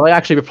like, oh, well, I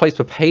actually replaced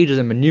the pages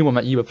in the new one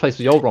that you replaced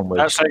the old one with.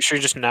 That's literally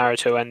just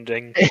Naruto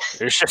ending.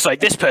 It's just like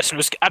this person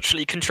was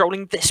actually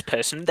controlling this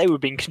person. They were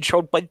being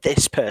controlled by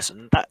this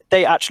person. That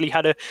they actually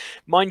had a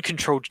mind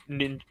controlled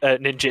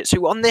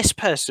ninjutsu on this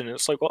person.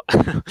 It's like what?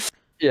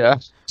 Yeah.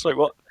 It's like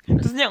what?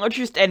 Doesn't it like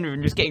just end with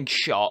him just getting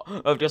shot?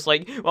 Of just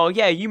like, well,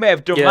 yeah, you may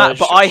have done Yeah, that,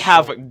 but just I shot.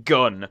 have a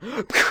gun.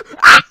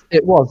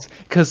 It was,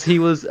 because he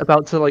was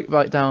about to like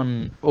write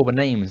down all the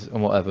names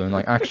and whatever and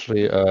like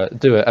actually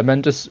do it. And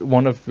then just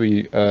one of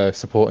the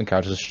supporting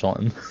characters shot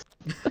him.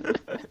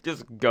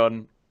 Just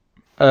gun.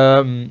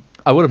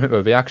 I would admit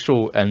though, the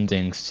actual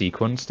ending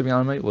sequence to the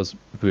anime was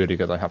really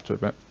good, I have to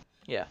admit.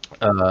 Yeah.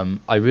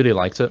 I really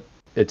liked it.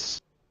 It's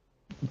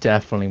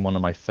definitely one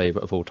of my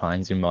favorite of all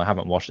times, even though I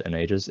haven't watched it in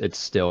ages. It's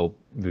still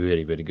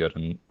really, really good,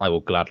 and I will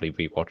gladly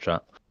rewatch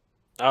that.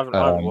 I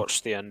haven't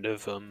watched the end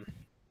of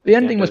The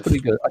ending end was of pretty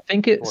good. I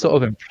think it sort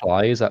of whatever.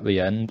 implies at the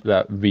end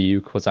that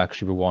Ryuk was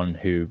actually the one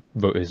who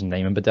wrote his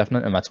name in the Death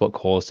Note, and that's what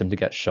caused him to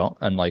get shot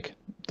and like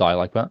die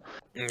like that.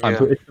 I'm Yeah.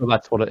 pretty sure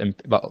that's what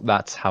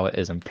that's how it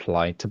is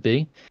implied to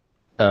be.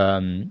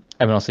 And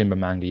then also in the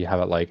manga, you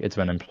have it like it's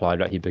been implied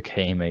that he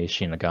became a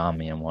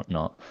Shinigami and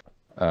whatnot,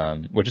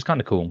 which is kind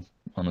of cool,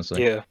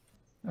 honestly. Yeah.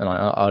 And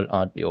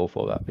I'd be all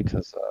for that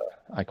because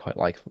I quite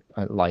like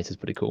Light is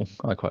pretty cool.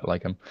 I quite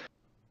like him.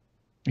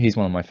 He's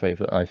one of my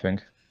favorite, I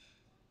think.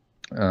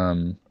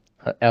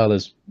 Elle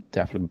is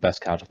definitely the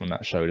best character from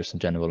that show, just in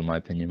general, in my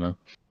opinion, though.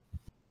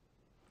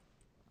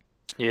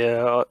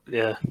 Yeah.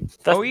 Yeah.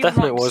 Or even, Death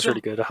Note like, was some-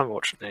 really good. I haven't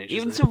watched it in ages.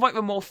 Even though. some of, like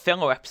the more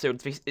filler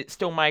episodes, it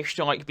still managed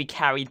to like be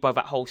carried by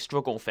that whole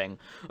struggle thing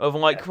of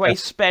like where he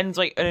spends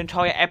like an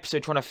entire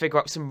episode trying to figure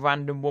out some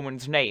random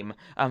woman's name,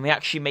 and they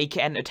actually make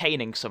it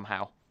entertaining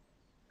somehow.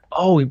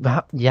 Oh,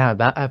 that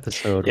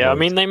episode. Yeah, I was-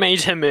 mean they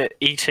made him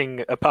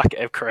eating a packet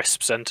of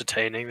crisps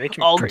entertaining. They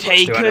can I'll pretty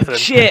take much do a anything.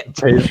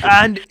 chip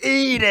and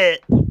eat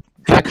it.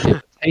 Actually,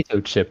 a potato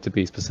chip to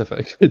be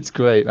specific. It's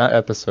great. That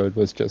episode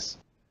was just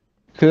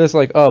because it's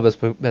like, oh,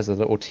 there's a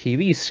little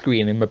TV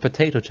screen in the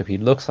potato chip. He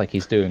looks like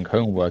he's doing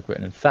homework, but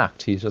in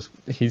fact, he's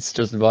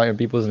just writing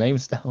people's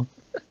names down.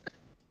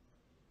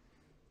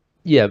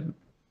 Yeah,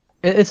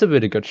 it's a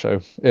really good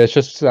show. It's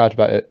just sad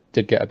that it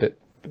did get a bit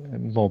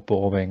more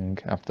boring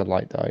after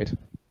Light died.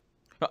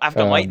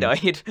 After Light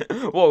died.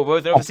 Whoa,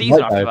 was there a After season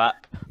Light after died.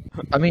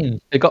 that? I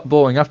mean, it got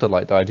boring after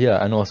Light died,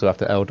 yeah, and also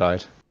after L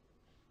died.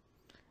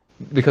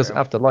 Because True.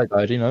 after Light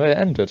died, it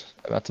ended.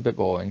 That's a bit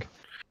boring.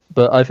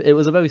 But it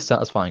was a very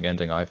satisfying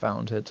ending, I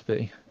found it to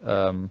be.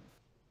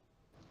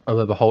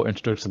 Although the whole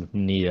introduction of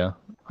Nia,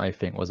 I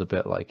think, was a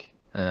bit like,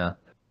 yeah.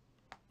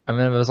 I mean,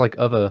 there was like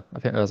I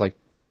think there was like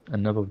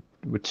another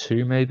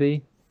two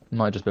maybe. It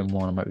might have just been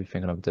one. I might be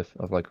thinking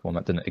of like one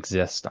that didn't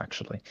exist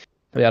actually.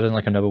 But yeah, then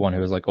like another one who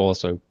was like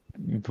also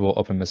brought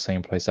up in the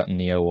same place that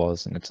Neo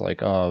was, and it's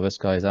like, oh, this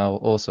guy's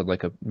also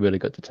like a really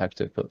good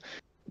detective, but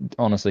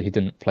honestly, he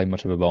didn't play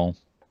much of a role.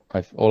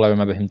 All I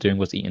remember him doing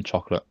was eating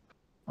chocolate.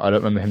 I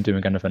don't remember him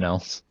doing anything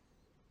else.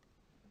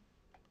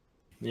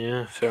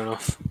 Yeah, fair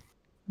enough.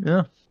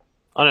 Yeah.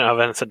 I don't have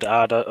anything to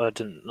add. I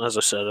didn't, as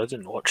I said, I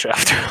didn't watch it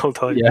after all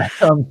time. Yeah.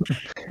 I'm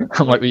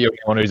like the only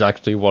one who's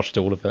actually watched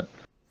all of it.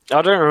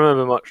 I don't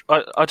remember much.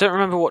 I don't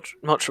remember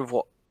much of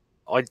what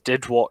I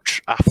did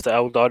watch after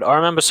El died. I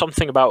remember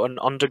something about an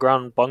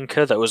underground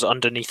bunker that was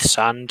underneath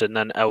sand, and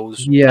then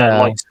Light's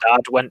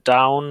dad went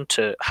down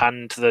to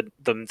hand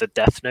them the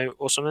Death Note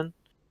or something.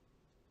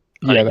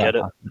 I didn't get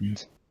it.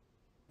 Happened.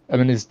 I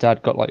mean, his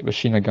dad got like the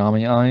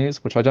Shinigami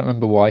eyes, which I don't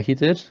remember why he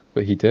did,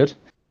 but he did.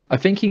 I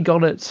think he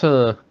got it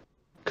to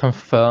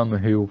confirm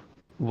who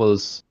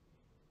was.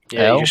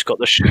 Yeah, L? you just got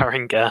the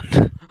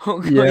Sharingan. Oh,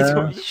 God, Yeah.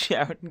 what was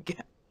shouting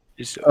again?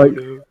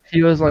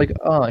 He was like,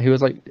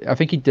 I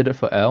think he did it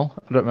for L.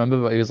 I don't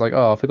remember, but he was like,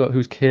 oh, I forgot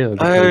who's Kira.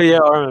 Oh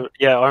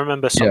yeah, I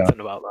remember something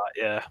about that.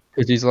 Yeah.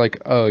 Because he's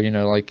like, oh,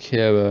 like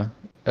Kira,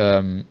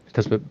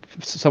 because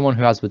someone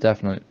who has the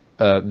Death Note,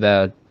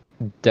 they're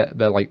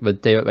like the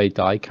day that they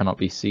die cannot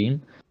be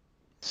seen.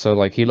 So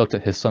like he looked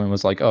at his son and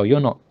was like, oh, you're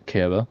not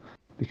Kira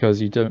because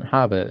you don't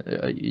have it.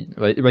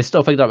 They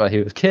still figured out that he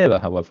was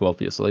Kira, however,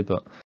 obviously,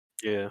 but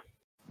Yeah.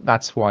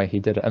 that's why he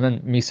did it. And then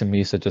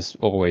Misa just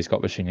always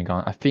got the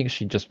Shinigami. I think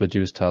she just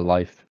reduced her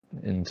life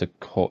into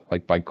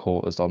by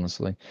quarters,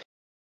 honestly.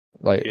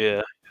 Like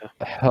Yeah.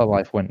 her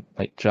life went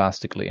like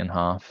drastically in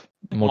half.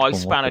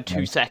 Lifespan of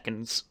 2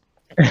 seconds.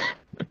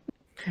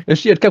 If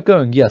she had kept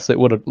going, yes, it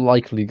would have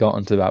likely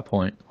gotten to that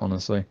point,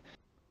 honestly.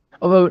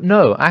 Although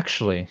no,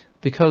 actually,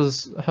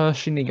 because her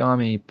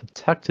Shinigami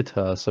protected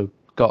her, so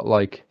got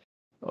like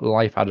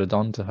life added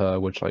onto her,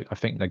 which like I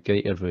think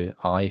negated the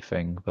eye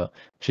thing, but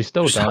she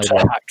still Just had died.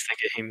 to hack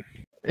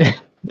the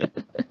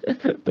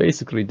game.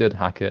 Basically, did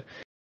hack it.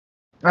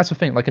 That's the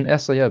thing. Like an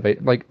SAO,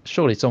 like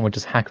surely someone would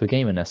just hack the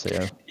game in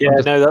SAO. Yeah, I'm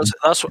just- no,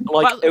 that's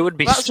like it would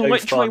be That's so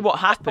literally fun. what I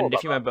thought happened,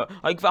 if you about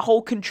remember. Like, the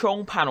whole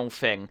control panel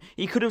thing.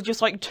 He could have just,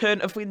 like,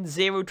 turned everything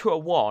 0 to a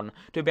 1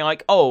 to be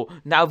like, oh,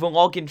 now the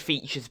login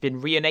feature's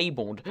been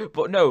re-enabled.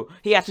 But no,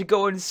 he had to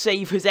go and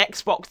save his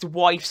Xbox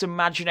wife's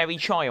imaginary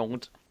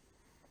child.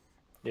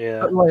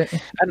 Yeah, but, like,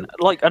 and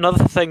like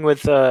another thing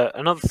with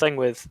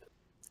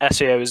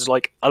SEO is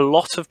like a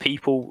lot of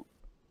people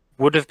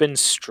would have been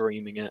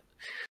streaming it.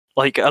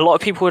 Like a lot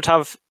of people would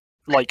have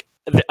like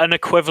an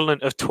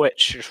equivalent of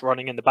Twitch just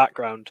running in the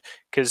background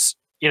because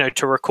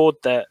to record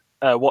their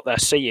what they're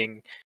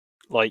seeing,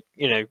 like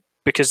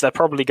because they're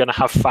probably going to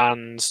have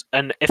fans,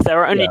 and if there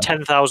are only Yeah.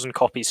 10,000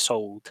 copies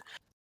sold,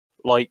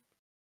 like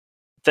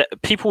that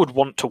people would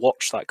want to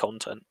watch that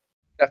content.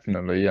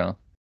 definitely, yeah.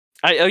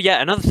 Oh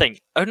yeah, another thing,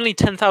 only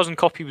 10,000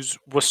 copies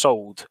were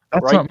sold.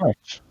 That's right? not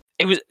much.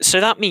 It was so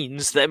that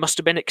means that it must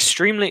have been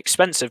extremely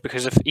expensive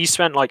because if he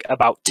spent like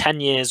about 10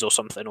 years or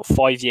something or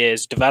 5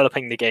 years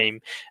developing the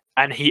game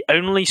and he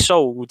only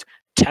sold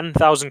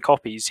 10,000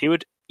 copies, he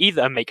would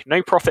either make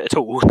no profit at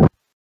all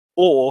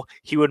or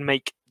he would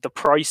make the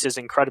prices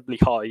incredibly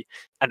high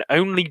and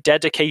only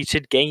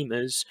dedicated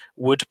gamers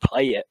would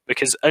play it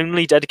because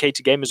only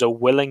dedicated gamers are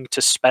willing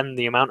to spend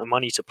the amount of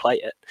money to play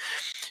it.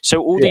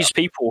 So all Yeah. these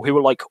people who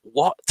were like,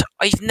 "What?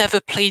 I've never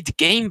played the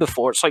game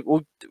before." It's like,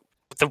 well,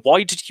 then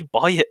why did you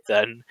buy it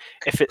then?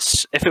 If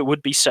it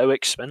would be so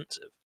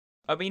expensive.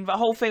 I mean, the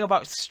whole thing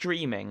about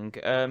streaming,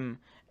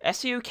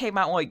 SEO came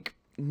out, like,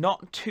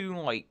 not too,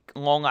 like,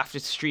 long after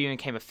streaming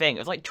became a thing. It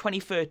was, like,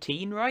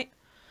 2013, right?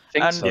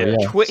 think And so,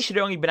 yes. Twitch had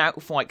only been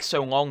out for, like,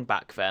 so long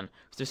back then,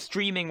 so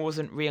streaming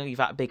wasn't really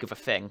that big of a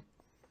thing.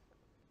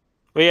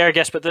 Well, yeah, I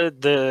guess, but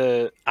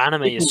the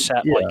anime is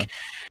set Yeah. like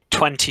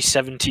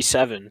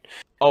 2077.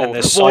 Oh, And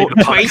there's well,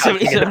 cyberpunk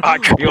happening in the 2077.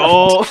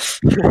 background.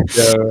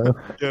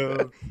 Yo.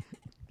 Yeah,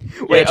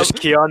 Wait, just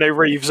Keanu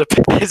Reeves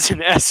appears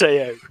in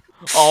SAO.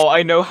 oh,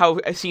 I know how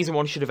season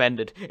 1 should have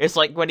ended. It's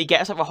like when he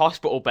gets out of a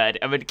hospital bed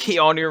and then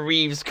Keanu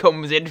Reeves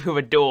comes in through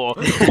a door.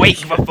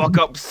 Wake the fuck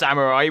up,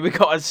 samurai. We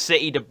got a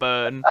city to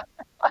burn.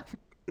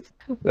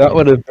 That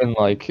would have been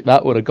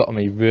that would have got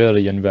me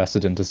really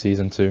invested into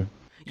season 2.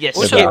 Yeah,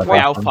 Also, skip the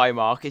like- Alpha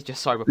mark. It's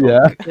just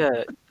Cyberpunk. Yeah.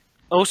 Yeah.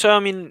 Also, I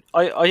mean,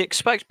 I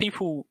expect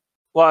people.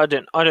 Well, I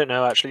don't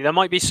know actually. There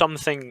might be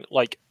something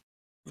like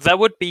there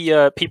would be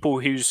people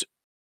whose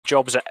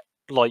jobs are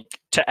like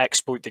to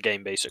exploit the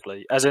game,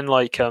 basically, as in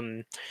like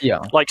Yeah.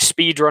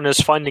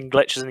 speedrunners finding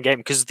glitches in the game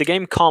because the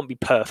game can't be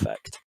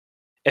perfect.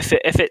 If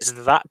it's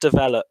that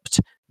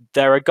developed,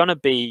 there are gonna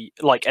be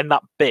and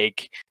that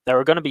big, there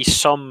are gonna be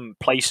some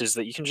places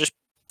that you can just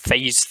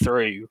phase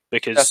through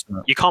because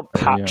Definitely, you can't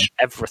yeah. patch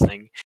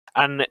everything.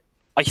 And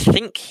I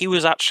think he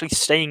was actually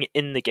staying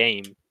in the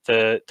game,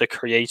 the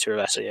creator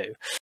of SEO.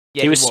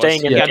 Yeah, He was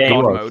staying in he the had game.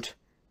 God He was. mode.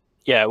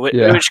 Yeah,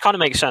 Yeah. which kind of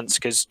makes sense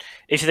because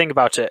if you think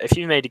about it, if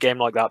you made a game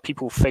like that,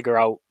 people figure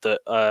out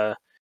that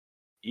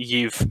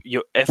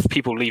if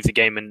people leave the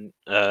game and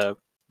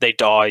they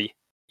die,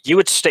 you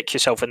would stick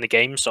yourself in the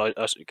game, so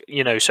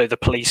so the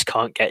police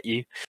can't get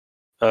you.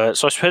 So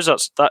I suppose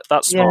that's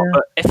smart. Yeah.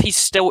 But if he's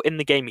still in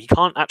the game, he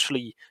can't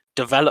actually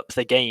develop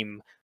the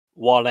game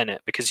while in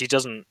it because he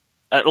doesn't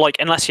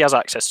unless he has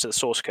access to the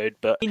source code.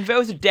 But I mean, there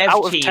was a dev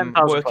Out of team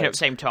 10,000 working at players. the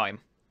same time.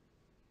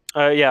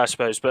 yeah, I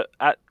suppose. But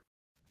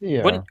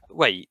Yeah.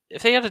 wait,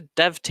 if they had a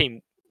dev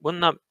team,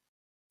 wouldn't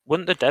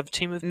the dev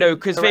team have No, been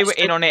because they were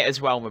in arrested? on it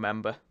as well,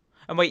 remember?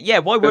 And wait, yeah,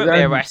 why But weren't they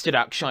then- arrested,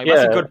 actually?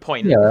 That's a Yeah. good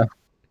point. Yeah.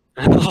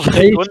 Like,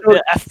 wouldn't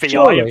the FBI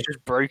surely. have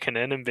just broken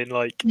in and been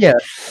like, Yeah.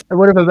 I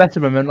would have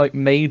arrested them and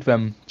made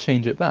them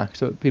change it back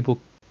so that people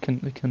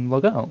can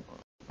log out.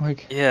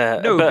 yeah,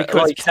 No, but,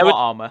 because like, plot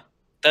armor.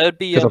 there would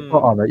be Because of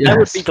plot armor, there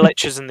would be yes.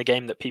 glitches in the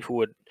game that people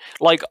would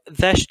like.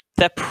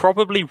 There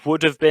probably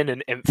would have been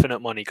an infinite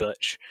money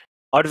glitch.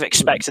 I'd have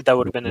expected there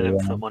would have been an Yeah.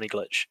 infinite money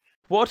glitch.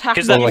 What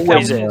happens that if you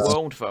always film the is.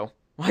 world, though?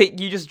 Like,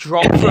 you just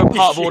drop through a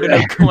part board and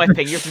no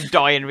clipping, you have to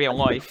die in real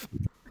life.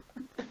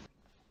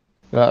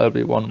 That would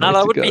be one way Now that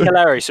to would go. be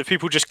hilarious if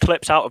people just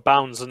clipped out of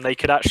bounds and they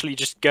could actually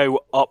just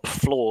go up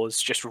floors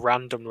just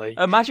randomly.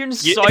 Imagine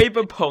You-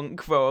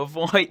 Cyberpunk, though, of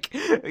like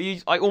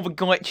all the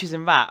glitches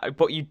in that,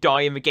 but you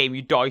die in the game,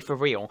 you die for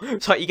real.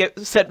 It's like you get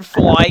sent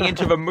flying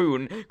into the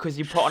moon because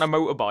you put on a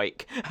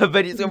motorbike, and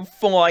then it's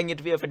flying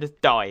into the earth and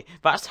just die.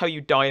 That's how you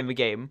die in the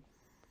game.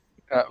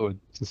 That would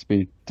just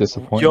be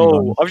disappointing.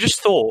 Yo, I've just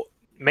thought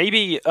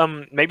maybe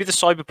the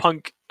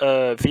Cyberpunk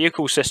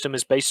vehicle system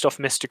is based off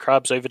Mr.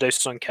 Krabs'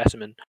 overdoses on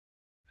ketamine.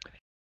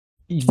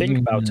 Think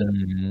about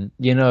it.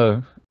 You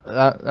know,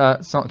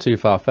 that's not too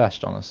far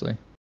fetched, honestly.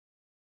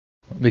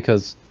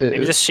 Because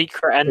Maybe the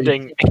secret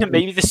ending.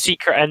 Maybe the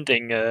secret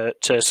ending to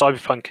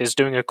Cyberpunk is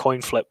doing a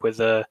coin flip with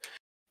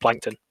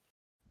Plankton.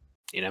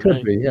 You never know.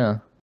 could be, yeah.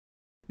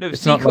 No, the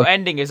It's not secret like-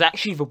 ending is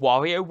actually the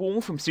Wario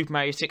wall from Super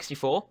Mario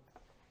 64.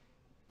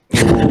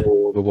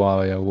 Oh, the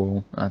Wario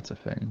wall. That's a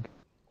thing.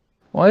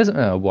 Why isn't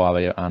there a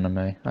Wario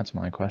anime? That's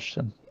my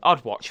question.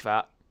 I'd watch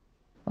that.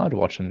 I'd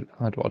watch a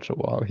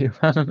Wario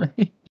anime.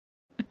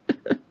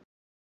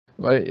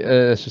 Like,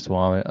 it's just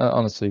Wario.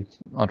 Honestly,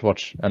 I'd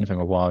watch anything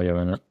with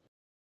Wario in it.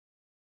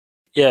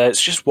 Yeah,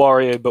 it's just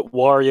Wario, but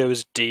Wario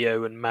is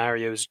Dio and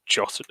Mario's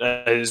Jonathan.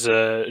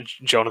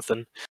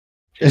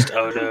 Just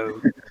oh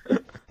no.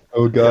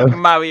 Oh god.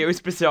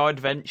 Mario's Bizarre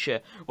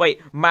Adventure.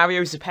 Wait,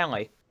 Mario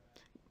Zappelli.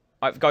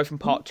 Like the guy from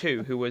Part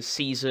 2 who was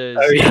Caesar's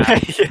Oh yeah,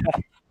 dad. yeah.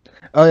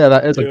 Oh yeah,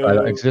 that is a guy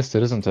that Yo.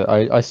 existed, isn't it?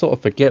 I sort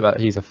of forget that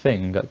he's a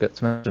thing that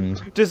gets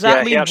mentioned. Does that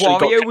Yeah, he mean actually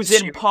got Wario was in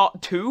consumed.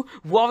 Part 2?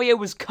 Wario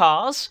was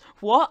Cars?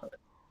 What?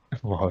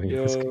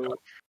 Wario's Yo. guy.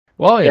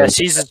 Wario. Yeah,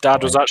 Caesar's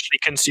dad was actually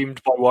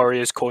consumed by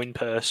Wario's coin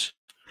purse.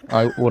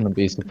 I wouldn't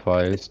be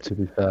surprised, to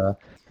be fair.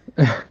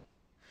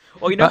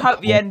 Or you know That how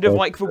at the end of coin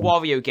like the purse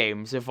Wario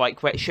games, of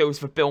like where it shows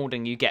the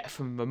building you get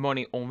from the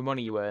money, all the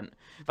money you earn.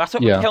 That's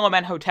what Yeah. the Pillar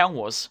Men Hotel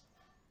was.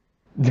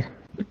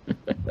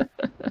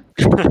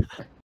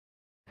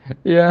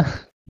 Yeah.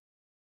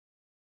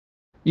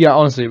 Yeah,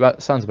 honestly,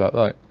 that sounds about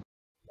right.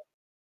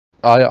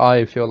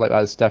 I feel like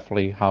that's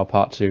definitely how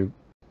part 2.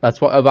 That's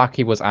what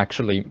Araki was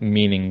actually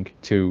meaning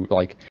to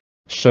like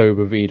show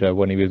the reader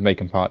when he was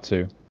making part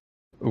 2.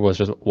 Was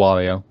just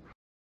Wario.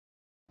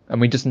 And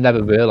we just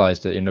never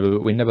realized it, you know,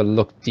 we never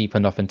looked deep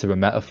enough into the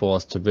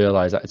metaphors to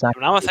realize that it's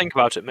actually Now I think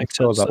about it, makes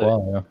all sense.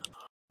 about Though. Wario.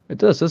 It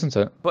does, doesn't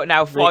it? But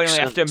now finally, Makes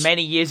after sense.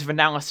 many years of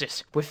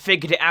analysis, we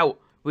figured it out.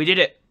 We did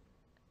it.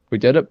 We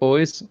did it,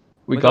 boys.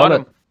 We got got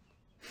it.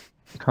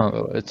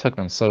 him. It took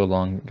them so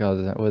long.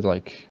 God, we're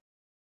like,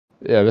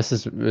 yeah, this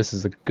is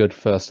a good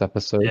first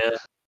episode. Yeah.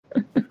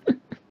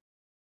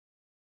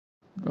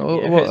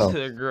 Oh, Yeah, what this else?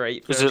 is a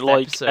great Was first it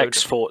like episode.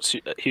 X Force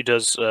who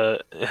does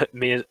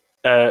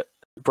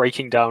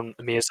breaking down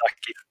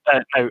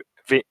Miyazaki? No,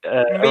 Araki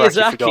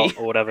Miyazaki. forgot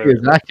or whatever.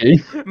 Miyazaki.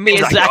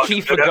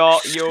 Miyazaki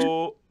forgot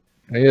your.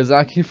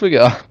 Miyazaki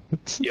forgot.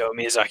 Yo,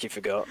 Miyazaki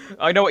forgot.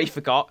 I know what he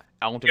forgot.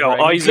 Elden Yo,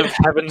 Ring. Eyes of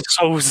Heaven,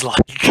 Souls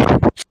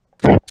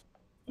like.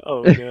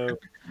 Oh no.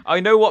 I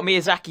know what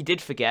Miyazaki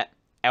did forget.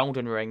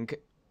 Elden Ring.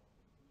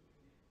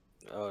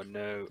 Oh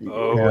no.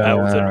 Oh, Yeah,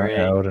 Elden Ring.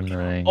 Elden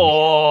Ring.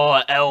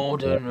 Oh,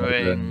 Elden Elden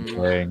Ring.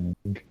 Ring.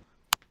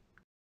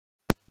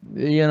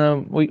 You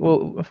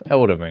know,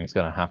 Elden Ring's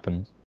gonna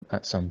happen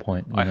at some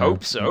point. you I know.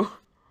 hope so.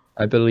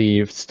 I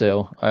believe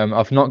still.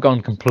 I've not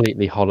gone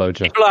completely hollow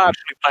just. People are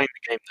actually playing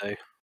the game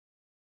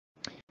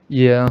though.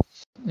 Yeah,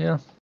 yeah.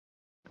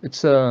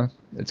 It's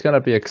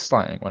gonna be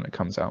exciting when it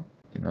comes out.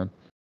 You know,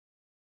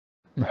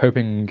 I'm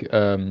hoping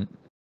the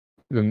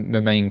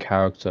main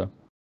character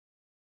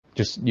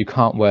just you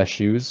can't wear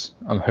shoes.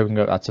 I'm hoping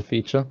that that's a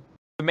feature.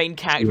 The main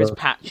character is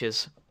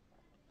Patches.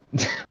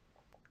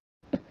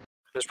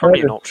 There's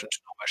probably an option to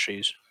not wear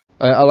shoes.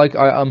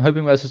 I'm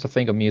hoping that's just a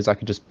thing of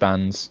Miyazaki just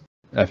bans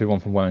everyone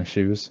from wearing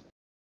shoes,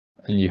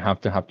 and you have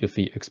to have your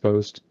feet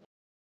exposed.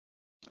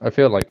 I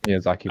feel like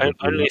Miyazaki would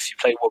do Only that. if you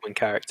play woman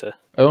character.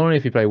 Only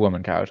if you play a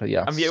woman character.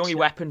 Yes. And the only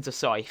weapons are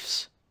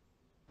scythes.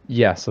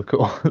 Yes, of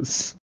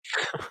course.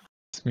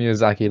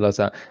 Miyazaki loves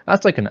that.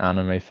 That's like an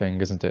anime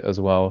thing, isn't it? As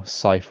well,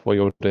 scythe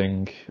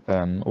wielding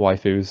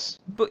waifus.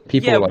 But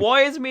People yeah, like-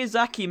 why has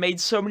Miyazaki made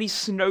so many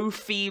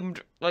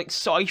snow-themed, like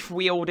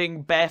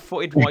scythe-wielding,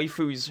 barefooted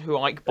waifus who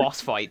are like boss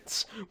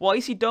fights? Why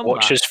has he done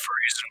Watches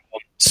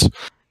that? Frozen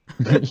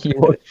once. He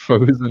watched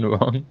Frozen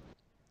wrong.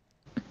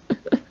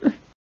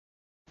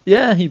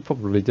 Yeah, he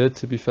probably did.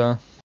 To be fair,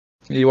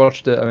 he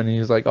watched it and he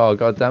was like, "Oh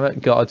god damn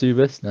it, gotta do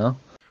this now."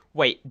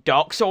 Wait,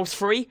 Dark Souls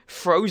 3?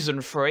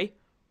 Frozen 3?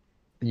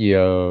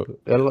 Yo,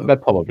 they're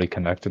probably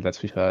connected. Let's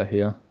be fair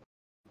here.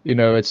 You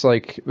know, it's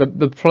like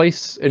the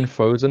place in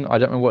Frozen. I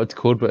don't know what it's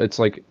called, but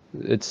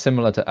it's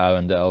similar to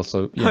Arendelle.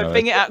 So you know, I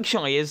think it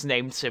actually is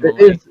named it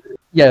similarly. is.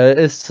 Yeah, it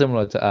is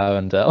similar to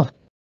Arendelle.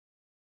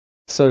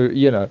 So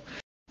you know,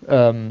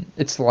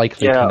 it's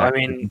likely. Yeah, I connected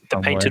mean in the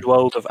some painted way.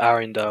 world of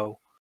Arendelle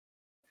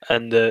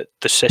and the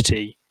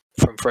city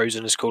from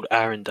Frozen is called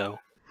Arendelle.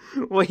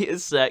 Wait a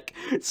sec.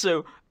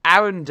 So,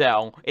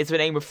 Arendelle is the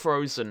name of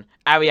Frozen.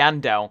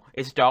 Ariandel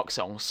is Dark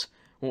Souls.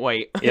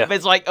 Wait, Yeah.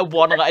 there's like a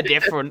one-letter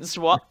difference.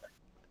 What?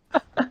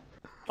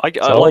 I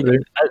Told like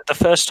you. the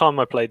first time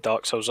I played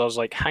Dark Souls, I was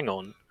like, "Hang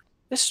on,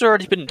 this has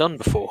already been done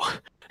before."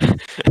 And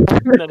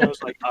then I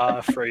was like,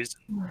 Frozen.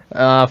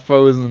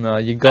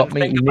 Frozen. You got And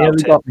me. think You about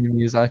nearly it. got me,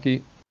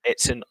 Miyazaki.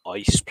 It's an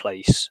ice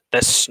place.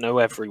 There's snow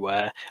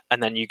everywhere,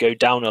 and then you go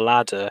down a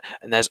ladder,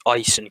 and there's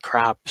ice and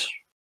crabs.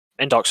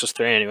 In Dark Souls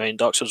 3, anyway. In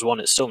Dark Souls 1,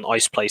 it's still an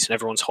ice place, and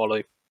everyone's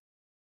hollow.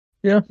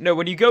 No,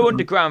 when you go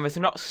underground, there's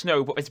not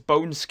snow, but there's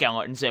bone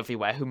skeletons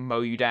everywhere who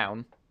mow you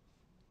down.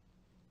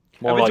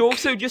 More And there's like,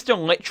 also just a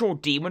literal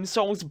Demon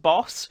Souls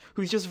boss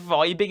who's just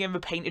vibing in the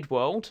painted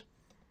world.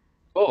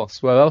 Of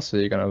course. Where else are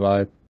you gonna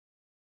vibe?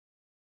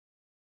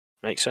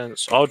 makes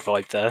sense. I would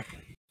vibe there.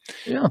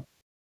 Yeah.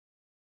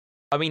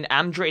 I mean,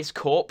 Andre's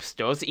corpse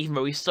does, even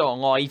though he's still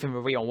alive in the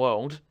real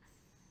world.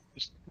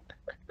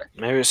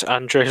 Maybe it's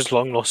Andre's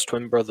long lost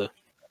twin brother.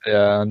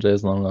 Yeah,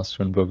 Andre's long lost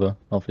twin brother,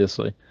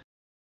 obviously.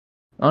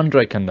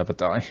 Andre can never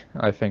die.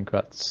 I think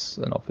that's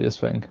an obvious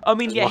thing. I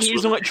mean, His yeah, he muscles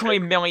was are literally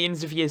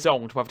millions of years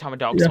old by the time of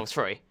Dark Yeah. Souls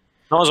 3.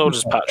 not as old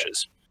as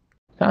Patches.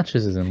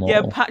 Patches is Yeah,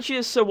 immortal. Patchy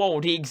is so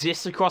old, he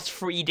exists across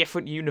 3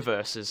 different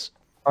universes.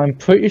 I'm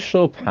pretty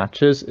sure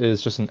Patches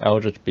is just an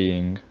eldritch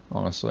being,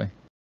 honestly.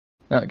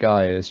 That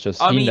guy is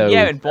just. I He mean, knows.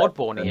 yeah, in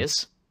Bloodborne he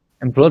is.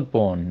 In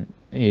Bloodborne,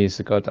 he's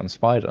a goddamn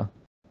spider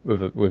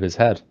with his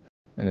head,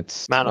 and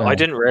it's. Man, I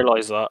didn't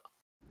realize that.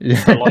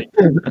 Yeah. For like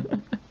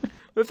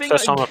The thing,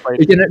 first time I like, played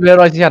You didn't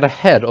realize he had a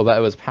head, or that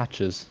it was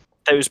Patches.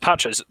 it was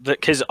Patches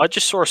because I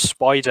just saw a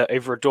spider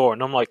over a door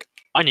and I'm like,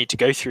 I need to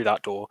go through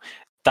that door.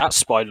 That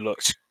spider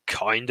looked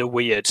kind of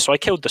weird, so I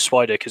killed the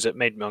spider because it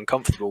made me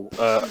uncomfortable.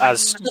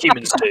 As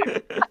humans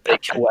do, they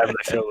kill whatever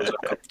they feel is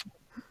uncomfortable.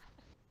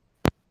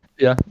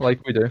 Yeah,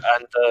 like we do.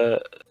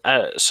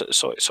 And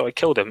so I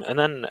killed him, and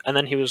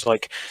then he was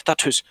like,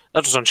 that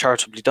was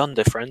uncharitably done,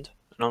 dear friend.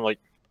 And I'm like,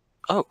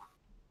 oh.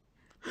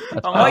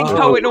 That's I like Patches.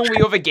 how in all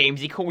the other games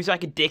he calls you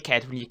like a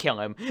dickhead when you kill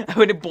him, and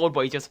when in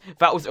Bloodborne he just,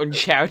 that was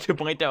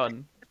uncharitably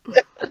done.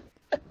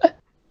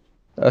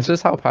 That's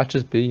just how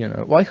Patches be, you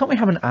know. Why can't we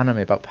have an anime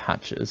about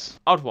Patches?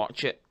 I'd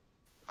watch it.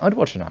 I'd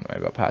watch an anime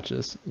about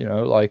Patches, you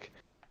know, like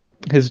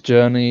his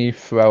journey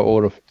throughout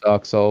all of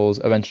Dark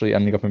Souls, eventually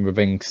ending up in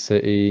Ravine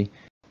City,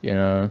 you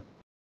know,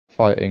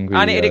 fighting the.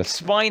 And it'd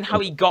explain how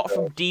he got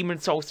from Demon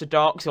Souls to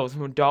Dark Souls,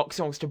 and from Dark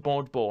Souls to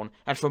Bloodborne,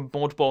 and from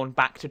Bloodborne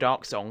back to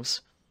Dark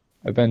Souls.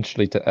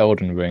 Eventually to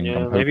Elden Ring.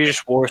 Yeah, maybe he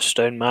just wore a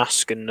stone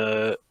mask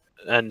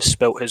and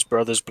spilt his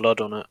brother's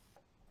blood on it.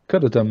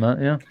 Could have done that,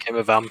 yeah. Became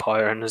a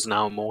vampire and is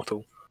now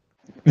immortal.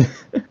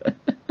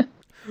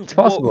 It's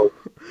possible.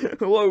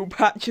 Whoa,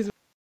 Patches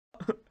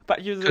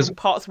is in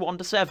parts 1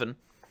 to 7.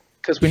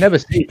 Because we never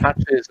see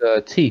Patches'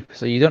 teeth,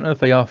 so you don't know if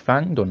they are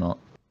fanged or not.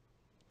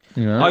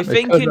 You know, I they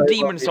think could in very well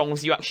Demon be-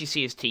 Souls you actually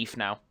see his teeth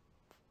now.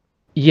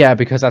 Yeah,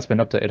 because that's been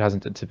updated,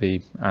 hasn't it, to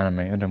be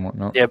animated and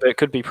whatnot. Yeah, but it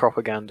could be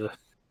propaganda.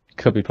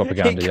 Could be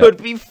propaganda, It yeah.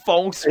 could be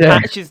false Yeah.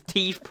 Patches'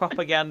 teeth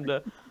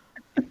propaganda.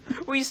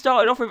 We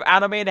started off with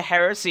anime and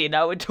heresy, and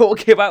now we're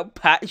talking about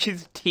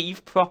Patches'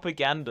 teeth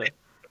propaganda.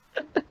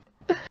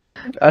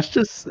 That's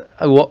just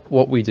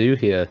what we do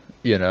here,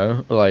 you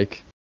know.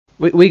 Like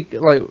we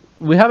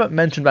haven't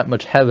mentioned that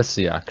much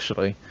heresy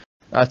actually.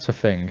 That's the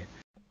thing.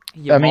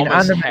 Your I mean,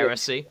 mama's anime-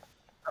 heresy.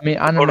 I mean,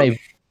 anime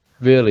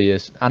really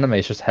is. Anime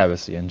is just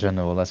heresy in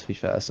general. Let's be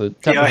fair. So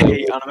Yeah, I technically,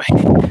 hate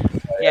anime.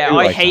 Yeah, who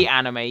I likes hate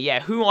anime. Yeah,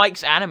 who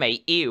likes anime?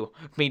 Ew.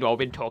 Meanwhile, I've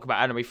been talking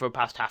about anime for the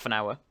past half an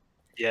hour.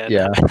 Yeah,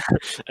 Yeah.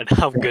 and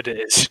how good it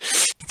is.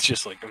 It's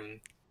just like,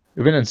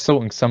 we've been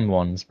insulting some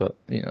ones, but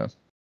you know,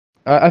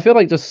 I feel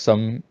like just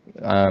some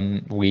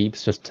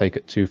weebs just take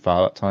it too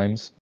far at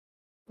times.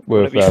 would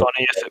it With be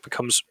funny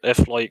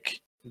if like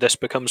this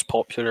becomes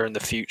popular in the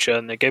future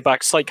and they go back?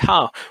 It's like,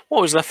 what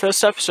was their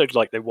first episode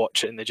like? They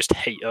watch it and they just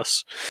hate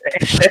us.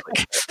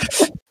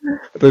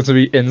 those to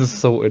be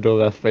insulted all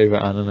their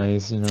favorite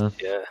animes, you know,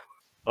 Yeah,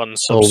 all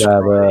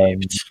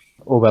unsubscribed.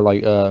 their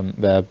like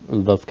their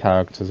love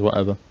characters,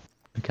 whatever,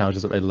 the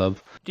characters that they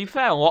love. To be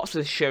fair, lots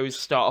of the shows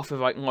start off with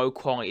like low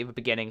quality at the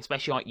beginning,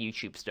 especially like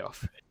YouTube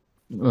stuff.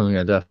 Oh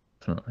yeah,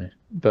 definitely.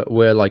 But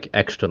we're like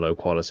extra low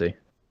quality.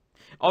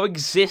 Our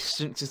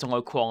existence is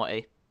low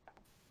quality.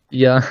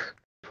 Yeah,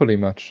 pretty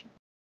much.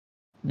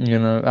 You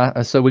know,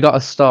 so we got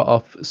to start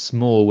off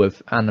small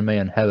with anime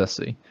and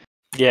heresy.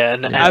 Yeah,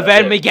 and And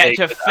then we get big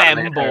to with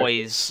anime and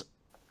femboys.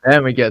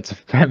 Then we get to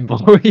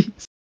femboys.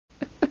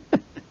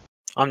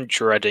 I'm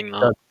dreading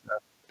that.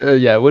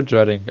 Yeah, we're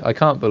dreading. I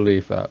can't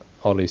believe that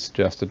Ollie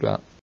suggested that.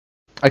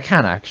 I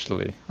can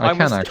actually. I was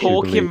can actually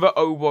talking believe. the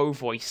Owo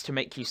voice to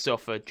make you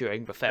suffer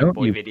during the Don't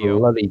femboy you video.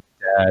 bloody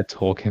dare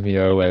talk in the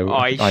way.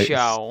 I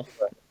shall.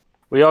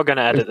 We are going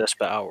to edit this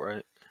bit out,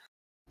 right?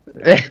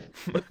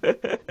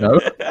 No,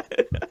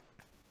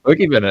 we're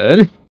keeping it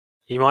in.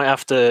 You might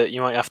have to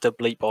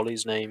bleep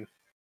Ollie's name.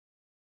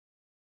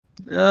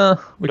 Yeah,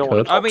 we don't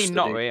wanna could. I Docs mean, to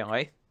not do.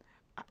 really.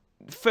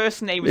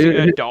 First name isn't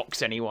gonna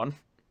dox anyone.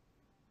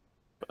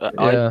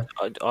 Yeah.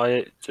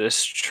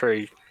 It's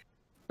true.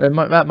 That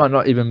might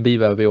not even be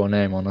their real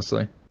name,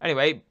 honestly.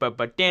 Anyway,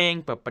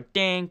 ba-ba-ding,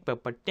 ba-ba-ding,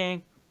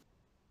 ba-ba-ding.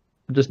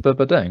 Just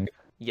Bubba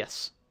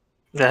Yes.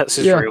 That's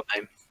his Yeah. real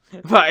name.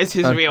 That is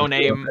his That's real his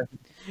real name.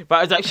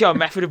 That is actually our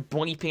method of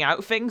bleeping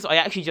out things. I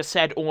actually just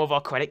said all of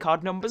our credit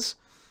card numbers.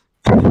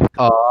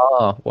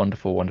 Ah,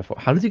 wonderful, wonderful.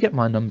 How did you get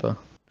my number?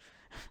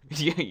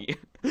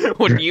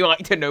 Would you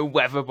like to know,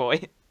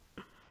 Weatherboy?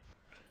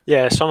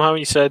 Yeah, somehow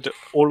he said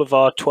all of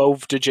our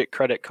 12-digit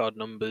credit card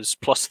numbers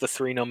plus the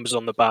 3 numbers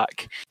on the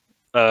back,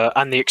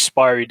 and the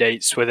expiry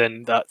dates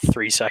within that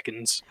 3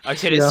 seconds. I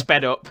said it Yeah.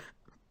 sped up.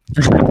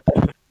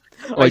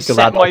 I Like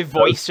set my GLaDOS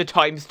voice to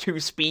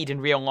 ×2 speed in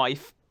real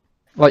life.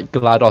 Like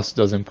GLaDOS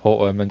does in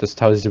Portland and just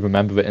tells you to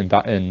remember it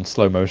in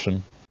slow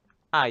motion.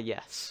 Ah,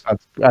 yes.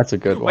 That's a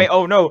good one. Wait,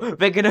 oh no,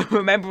 they're gonna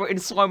remember it in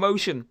slow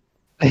motion.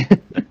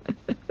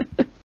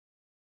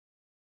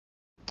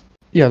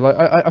 Yeah, like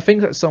I think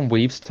that some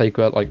weebs take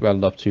like their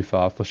love too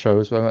far for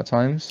shows though at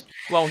times.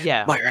 Well,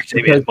 yeah. My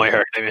Academia, my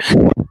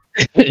Academia.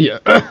 Yeah.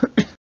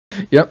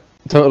 Yep.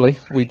 Totally.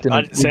 We didn't.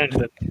 I didn't say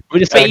anything. We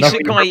just said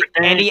nothing. Basically,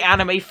 any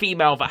anime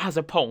female that has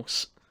a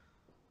pulse.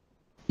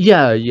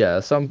 Yeah.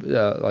 Some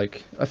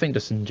like I think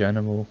just in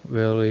general,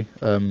 really.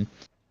 So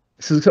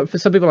for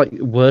some people like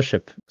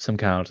worship some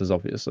characters,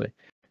 obviously,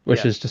 which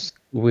Yeah. is just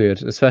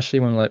weird, especially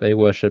when like they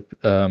worship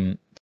a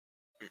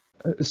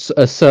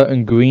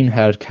certain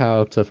green-haired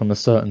character from a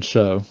certain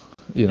show.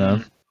 You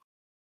know,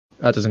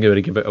 that doesn't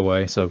really give it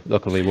away. So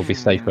luckily, we'll be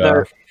safe Hmm.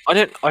 there. I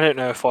don't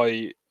know if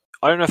I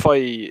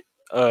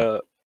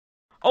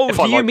Oh, if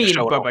do I you like the mean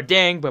show or not. Bubba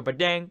Dang, Bubba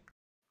Dang?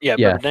 Yeah,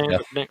 Yeah, but dang, yeah.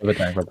 but dang. Rubber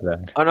dang, rubber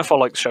dang. I don't know if I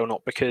like the show or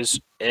not because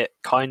it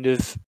kind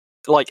of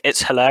like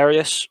it's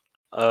hilarious.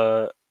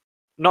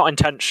 Not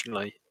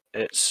intentionally.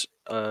 It's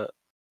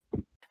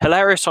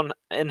hilarious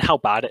in how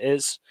bad it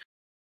is.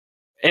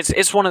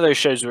 It's one of those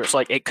shows where it's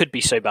like it could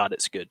be so bad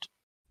it's good.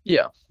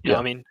 Yeah, You know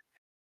what I mean?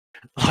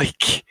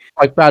 Like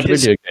like bad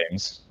 'cause- video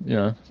games. You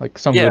know, like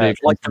some yeah, video games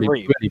like can The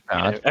be Room. really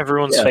bad.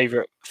 Everyone's Yeah.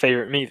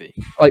 favorite movie.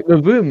 Like The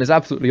Room is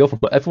absolutely awful,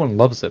 but everyone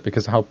loves it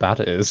because of how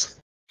bad it is.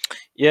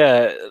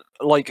 Yeah,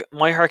 like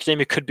My Hero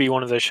Academia could be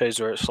one of those shows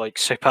where it's like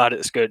so bad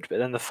it's good, but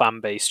then the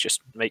fan base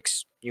just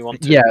makes you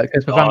want to. Yeah,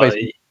 because the fan base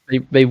die.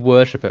 they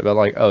worship it. They're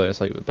like, oh,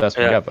 it's like the best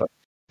thing Yeah. ever.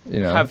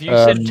 You know. Have you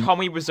seen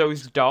Tommy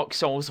Wiseau's Dark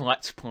Souls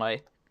Let's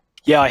Play?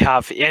 Yeah, I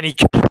have. And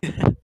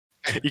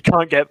you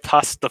can't get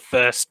past the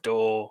first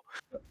door.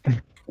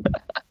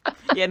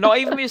 Yeah, not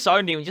even the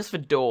sounding, just the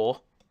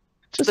door.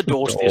 Just the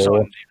doors to the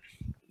asylum.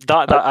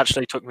 That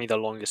actually took me the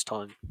longest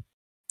time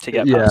to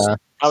get past.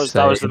 That was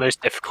the same.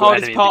 most difficult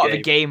Hardest enemy part in of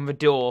the game, the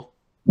door.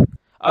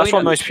 That's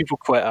why most people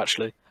quit,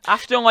 actually.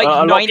 After like a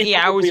lot of 90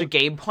 people hours will of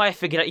gameplay, I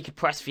figured out you could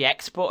press the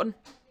X button,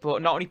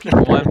 but not many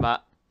people learn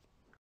that.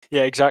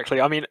 Yeah, exactly.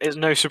 I mean, it's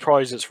no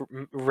surprise it's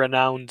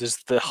renowned as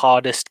the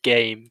hardest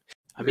game.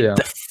 I mean, Yeah.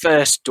 the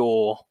first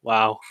door.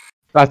 Wow.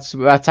 That's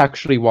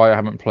actually why I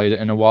haven't played it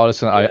in a while.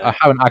 So Yeah. I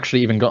haven't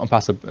actually even gotten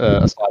past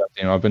a side.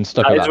 You know, I've been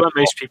stuck That at is that. where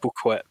most people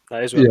quit.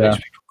 That is where Yeah.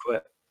 most people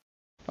quit.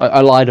 I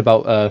lied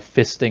about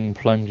fisting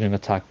plunging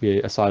attack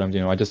the asylum.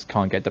 You know, I just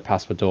can't get the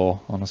past the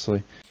door,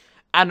 honestly.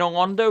 And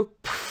Orlando,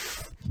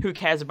 who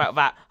cares about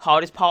that?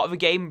 Hardest part of the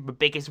game, the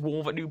biggest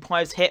wall that new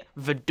players hit,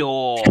 the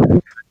door.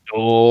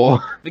 Oh.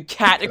 The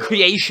character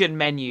creation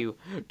menu.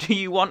 Do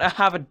you want to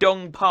have a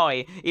dung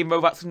pie, even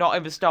though that's not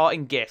in the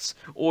starting gifts?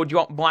 Or do you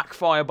want black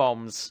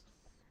firebombs?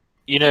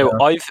 You know,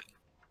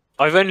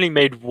 I've only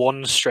made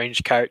one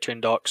strange character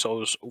in Dark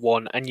Souls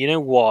 1, and you know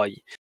why?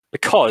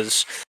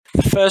 Because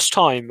the first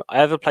time I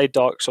ever played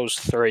Dark Souls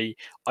 3,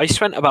 I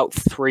spent about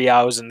 3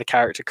 hours in the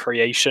character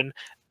creation,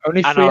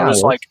 Only and 3 I was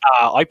hours. like,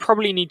 I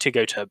probably need to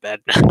go to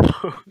bed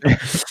now.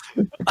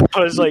 I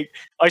was like,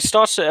 I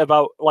started at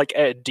about like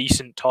at a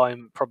decent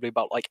time, probably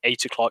about like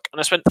 8 o'clock, and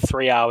I spent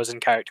 3 hours in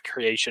character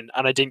creation,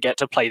 and I didn't get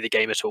to play the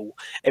game at all.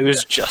 It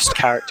was just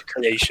character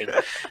creation.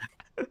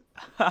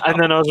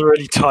 And then I was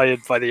really tired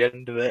by the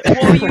end of it.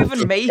 What were you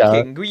even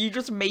making? Were you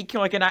just making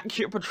like an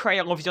accurate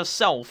portrayal of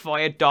yourself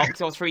via Dark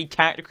Souls 3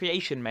 character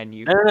creation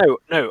menu?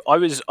 No. I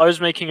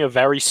was making a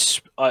very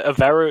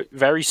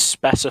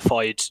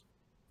specified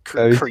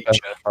creature.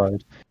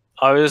 Specified.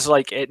 I was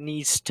like, it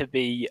needs to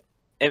be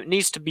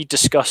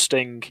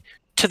disgusting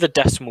to the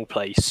decimal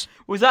place.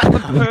 Was that the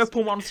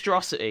purple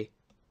monstrosity?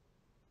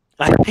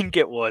 I think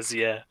it was,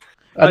 yeah.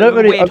 I don't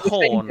the really. weird The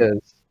thing horn.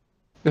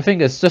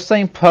 is, just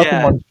saying purple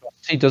Yeah.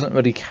 monstrosity doesn't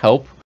really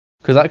help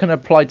because that can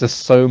apply to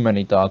so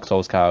many Dark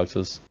Souls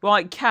characters. Well,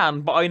 it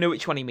can, but I know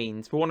which one he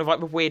means. The one with like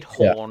the weird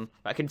Yeah. horn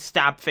that can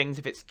stab things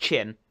with its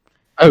chin.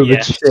 Oh,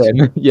 Yes. the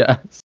chin.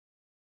 Yes.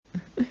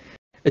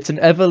 It's an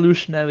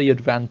evolutionary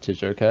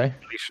advantage, okay?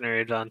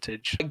 Evolutionary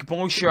advantage. Like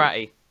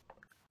Bolsharati.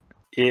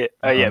 Yeah.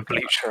 Oh yeah, Okay.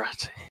 Blue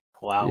Charati.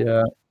 Wow.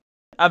 Yeah.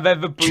 And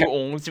then the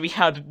Brutals, we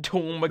had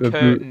Tom The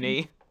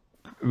McCurtney,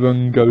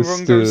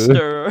 Rungoster.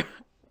 Rungoster.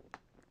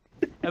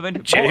 And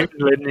then Jane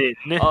Lennon.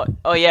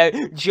 oh yeah,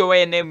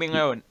 Joanne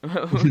Malone.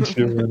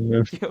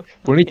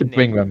 We need to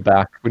bring them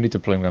back. We need to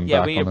bring them Yeah,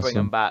 back, we need to bring honestly.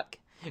 them back.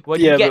 When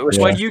Yeah, you get but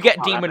when yeah. you get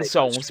Oh, that Demon makes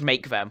Souls,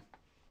 make them.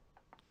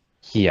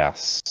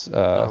 Yes.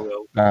 I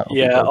will. that would be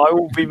Yeah, good. I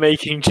will be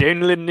making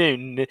Jane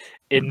Lennon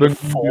in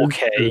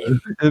 4K.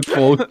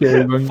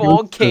 4K.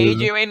 4K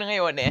Joanne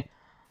Malone.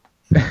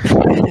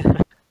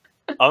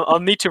 I'll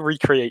need to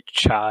recreate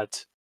Chad.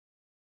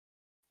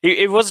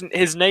 It wasn't.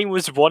 His name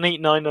was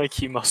 189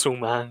 IQ Muscle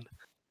Man.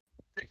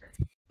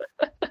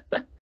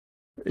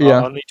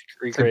 Yeah. I'll need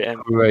to It's a recreate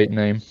him. great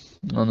name,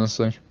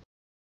 honestly.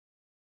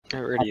 It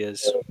really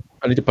is.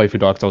 I need to play through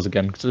Dark Souls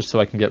again just so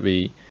I can get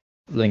the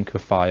Link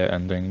of Fire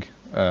ending.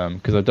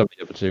 Because I've done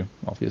the other two,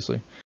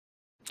 obviously.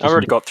 I've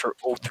already got through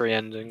all 3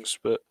 endings,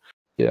 but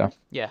Yeah.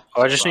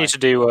 I just need to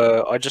do.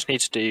 I just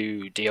need to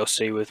do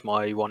DLC with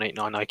my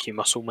 189 IQ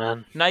Muscle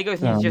Man. Now you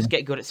guys need to just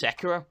get good at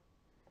Sekiro.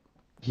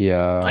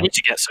 Yeah. I need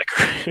to get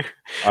Sekiro.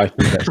 I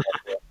think that's.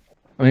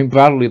 I mean,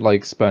 Bradley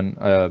like spent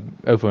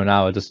over an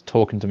hour just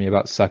talking to me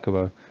about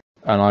Sekiro,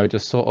 and I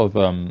just sort of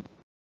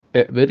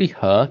it really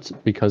hurt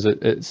because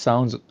it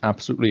sounds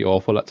absolutely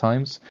awful at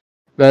times.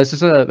 There's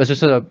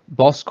just a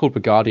boss called the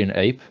Guardian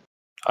Ape,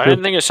 I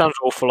don't think it sounds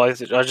awful. I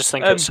just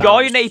think it sounds.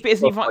 Guardian Ape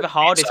isn't even like the like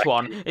hardest exactly.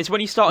 one. It's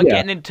when you start Yeah.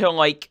 getting into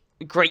like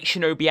Great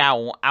Shinobi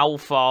Owl, Owl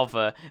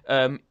Father,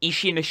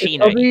 Ishin Are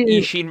Ashina, we-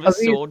 Ishin are the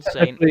we Sword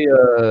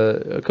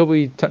Saint. Could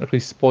we technically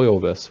spoil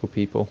this for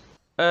people?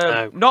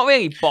 No. Not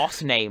really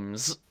boss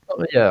names.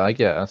 Yeah, I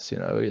guess,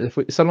 if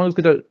so long as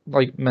we don't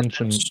like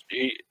mention.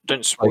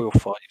 Don't spoil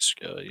fights,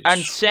 guys.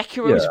 And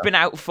Sekiro's Yeah. been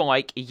out for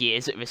like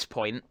years at this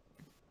point.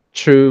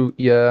 True,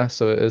 yeah.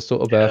 So it is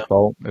sort of their Yeah.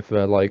 fault if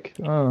they're like,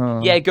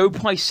 oh, Yeah, go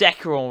play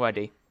Sekiro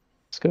already.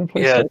 let's go and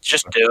play. Yeah, Sekiro.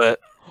 just do it.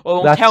 Or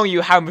I'm That's- telling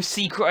you how the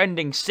secret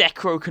ending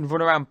Sekiro can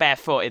run around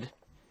barefooted.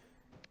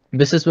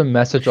 This is the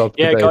message of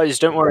Yeah, today. guys,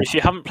 don't worry. If you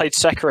haven't played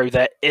Sekiro,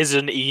 there is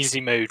an easy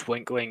mode.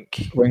 Wink,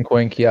 wink. Wink,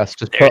 wink. Yes,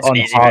 just There's put on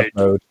an easy hard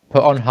mode.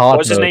 Put on hard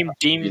What's his mode.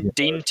 name?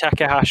 Dean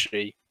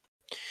Takahashi.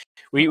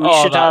 We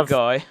Oh, should that have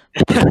guy.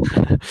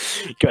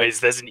 guys.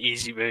 There's an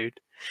easy mode.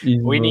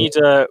 Easy We mode.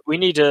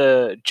 need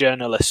a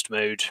journalist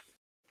mode,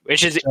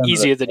 which is Journalist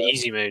easier than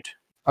easy mode.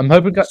 I'm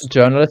hoping that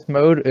journalist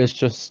mode is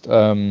just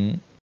you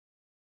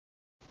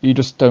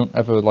just don't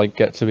ever like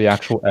get to the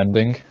actual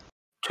ending.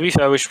 To be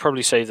fair, we should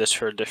probably save this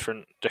for a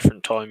different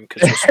time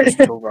because we're supposed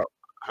to talk about.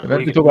 Meant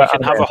We to can, talk about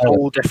have a anime.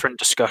 whole different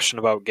discussion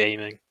about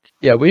gaming.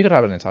 Yeah, we could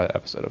have an entire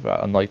episode of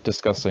that and like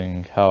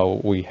discussing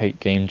how we hate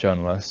game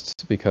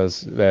journalists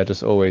because they're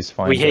just always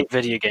finding. We hate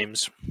video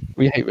games.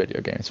 We hate video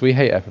games. We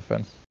hate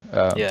everything.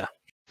 Yeah.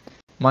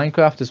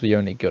 Minecraft is the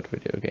only good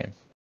video game.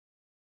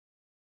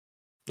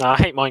 Nah, I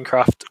hate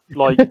Minecraft.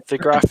 Like the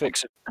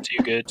graphics are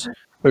too good.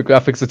 The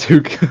graphics are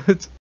too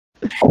good.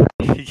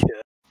 Yeah.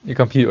 Your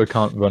computer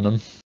can't run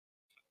them.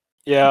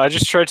 Yeah, I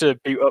just tried to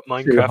boot up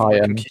Minecraft and my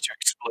high-end. computer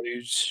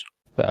explodes.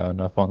 Fair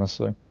enough,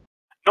 honestly.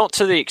 Not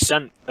to the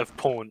extent of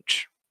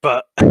Paunch,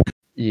 but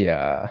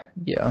Yeah.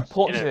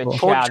 Paunch is a Well,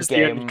 Paunch Chad is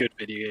the only game. good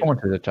video I game.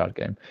 wanted a chat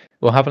game.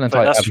 We'll have an But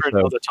entire that's episode. for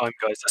another time,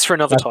 guys. That's for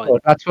another time.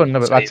 That's for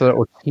another. That's a Save it.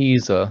 little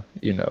teaser, of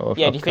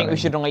Yeah, do you think we upcoming-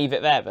 should leave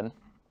it there then?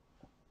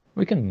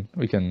 We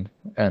can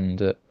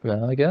end it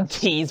there, I guess.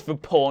 Tease the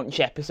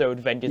Paunch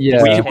episode, then just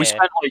Yeah. We disappear.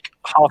 spent like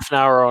half an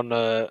hour on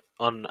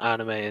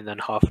anime and then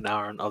half an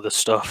hour on other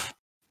stuff.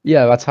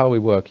 Yeah, that's how we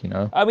work,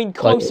 I mean,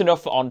 close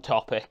enough on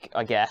topic,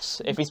 I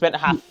guess. If we spent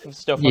half of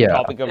stuff on Yeah.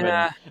 topic and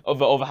Yeah.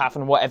 other half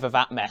on whatever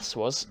that mess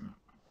was.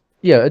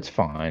 Yeah, it's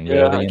fine.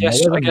 Yeah, really,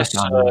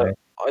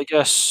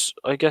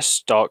 I guess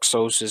Dark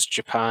Souls is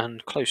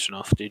Japan. Close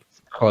enough, dude.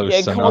 close Yeah,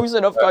 enough. close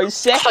enough, guys.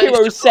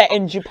 Sekiro's set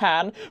in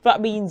Japan. That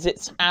means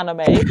it's anime,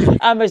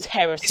 and there's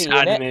Heresy It's in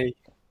it. anime.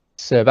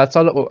 So that's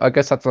our little. I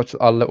guess that's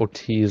our little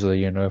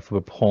teaser, for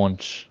the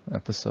Paunch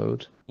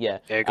episode. Yeah,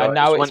 Yeah, guys, and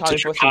now it's went to time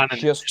for us Japan to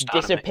and it's just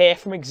anime. disappear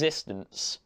from existence.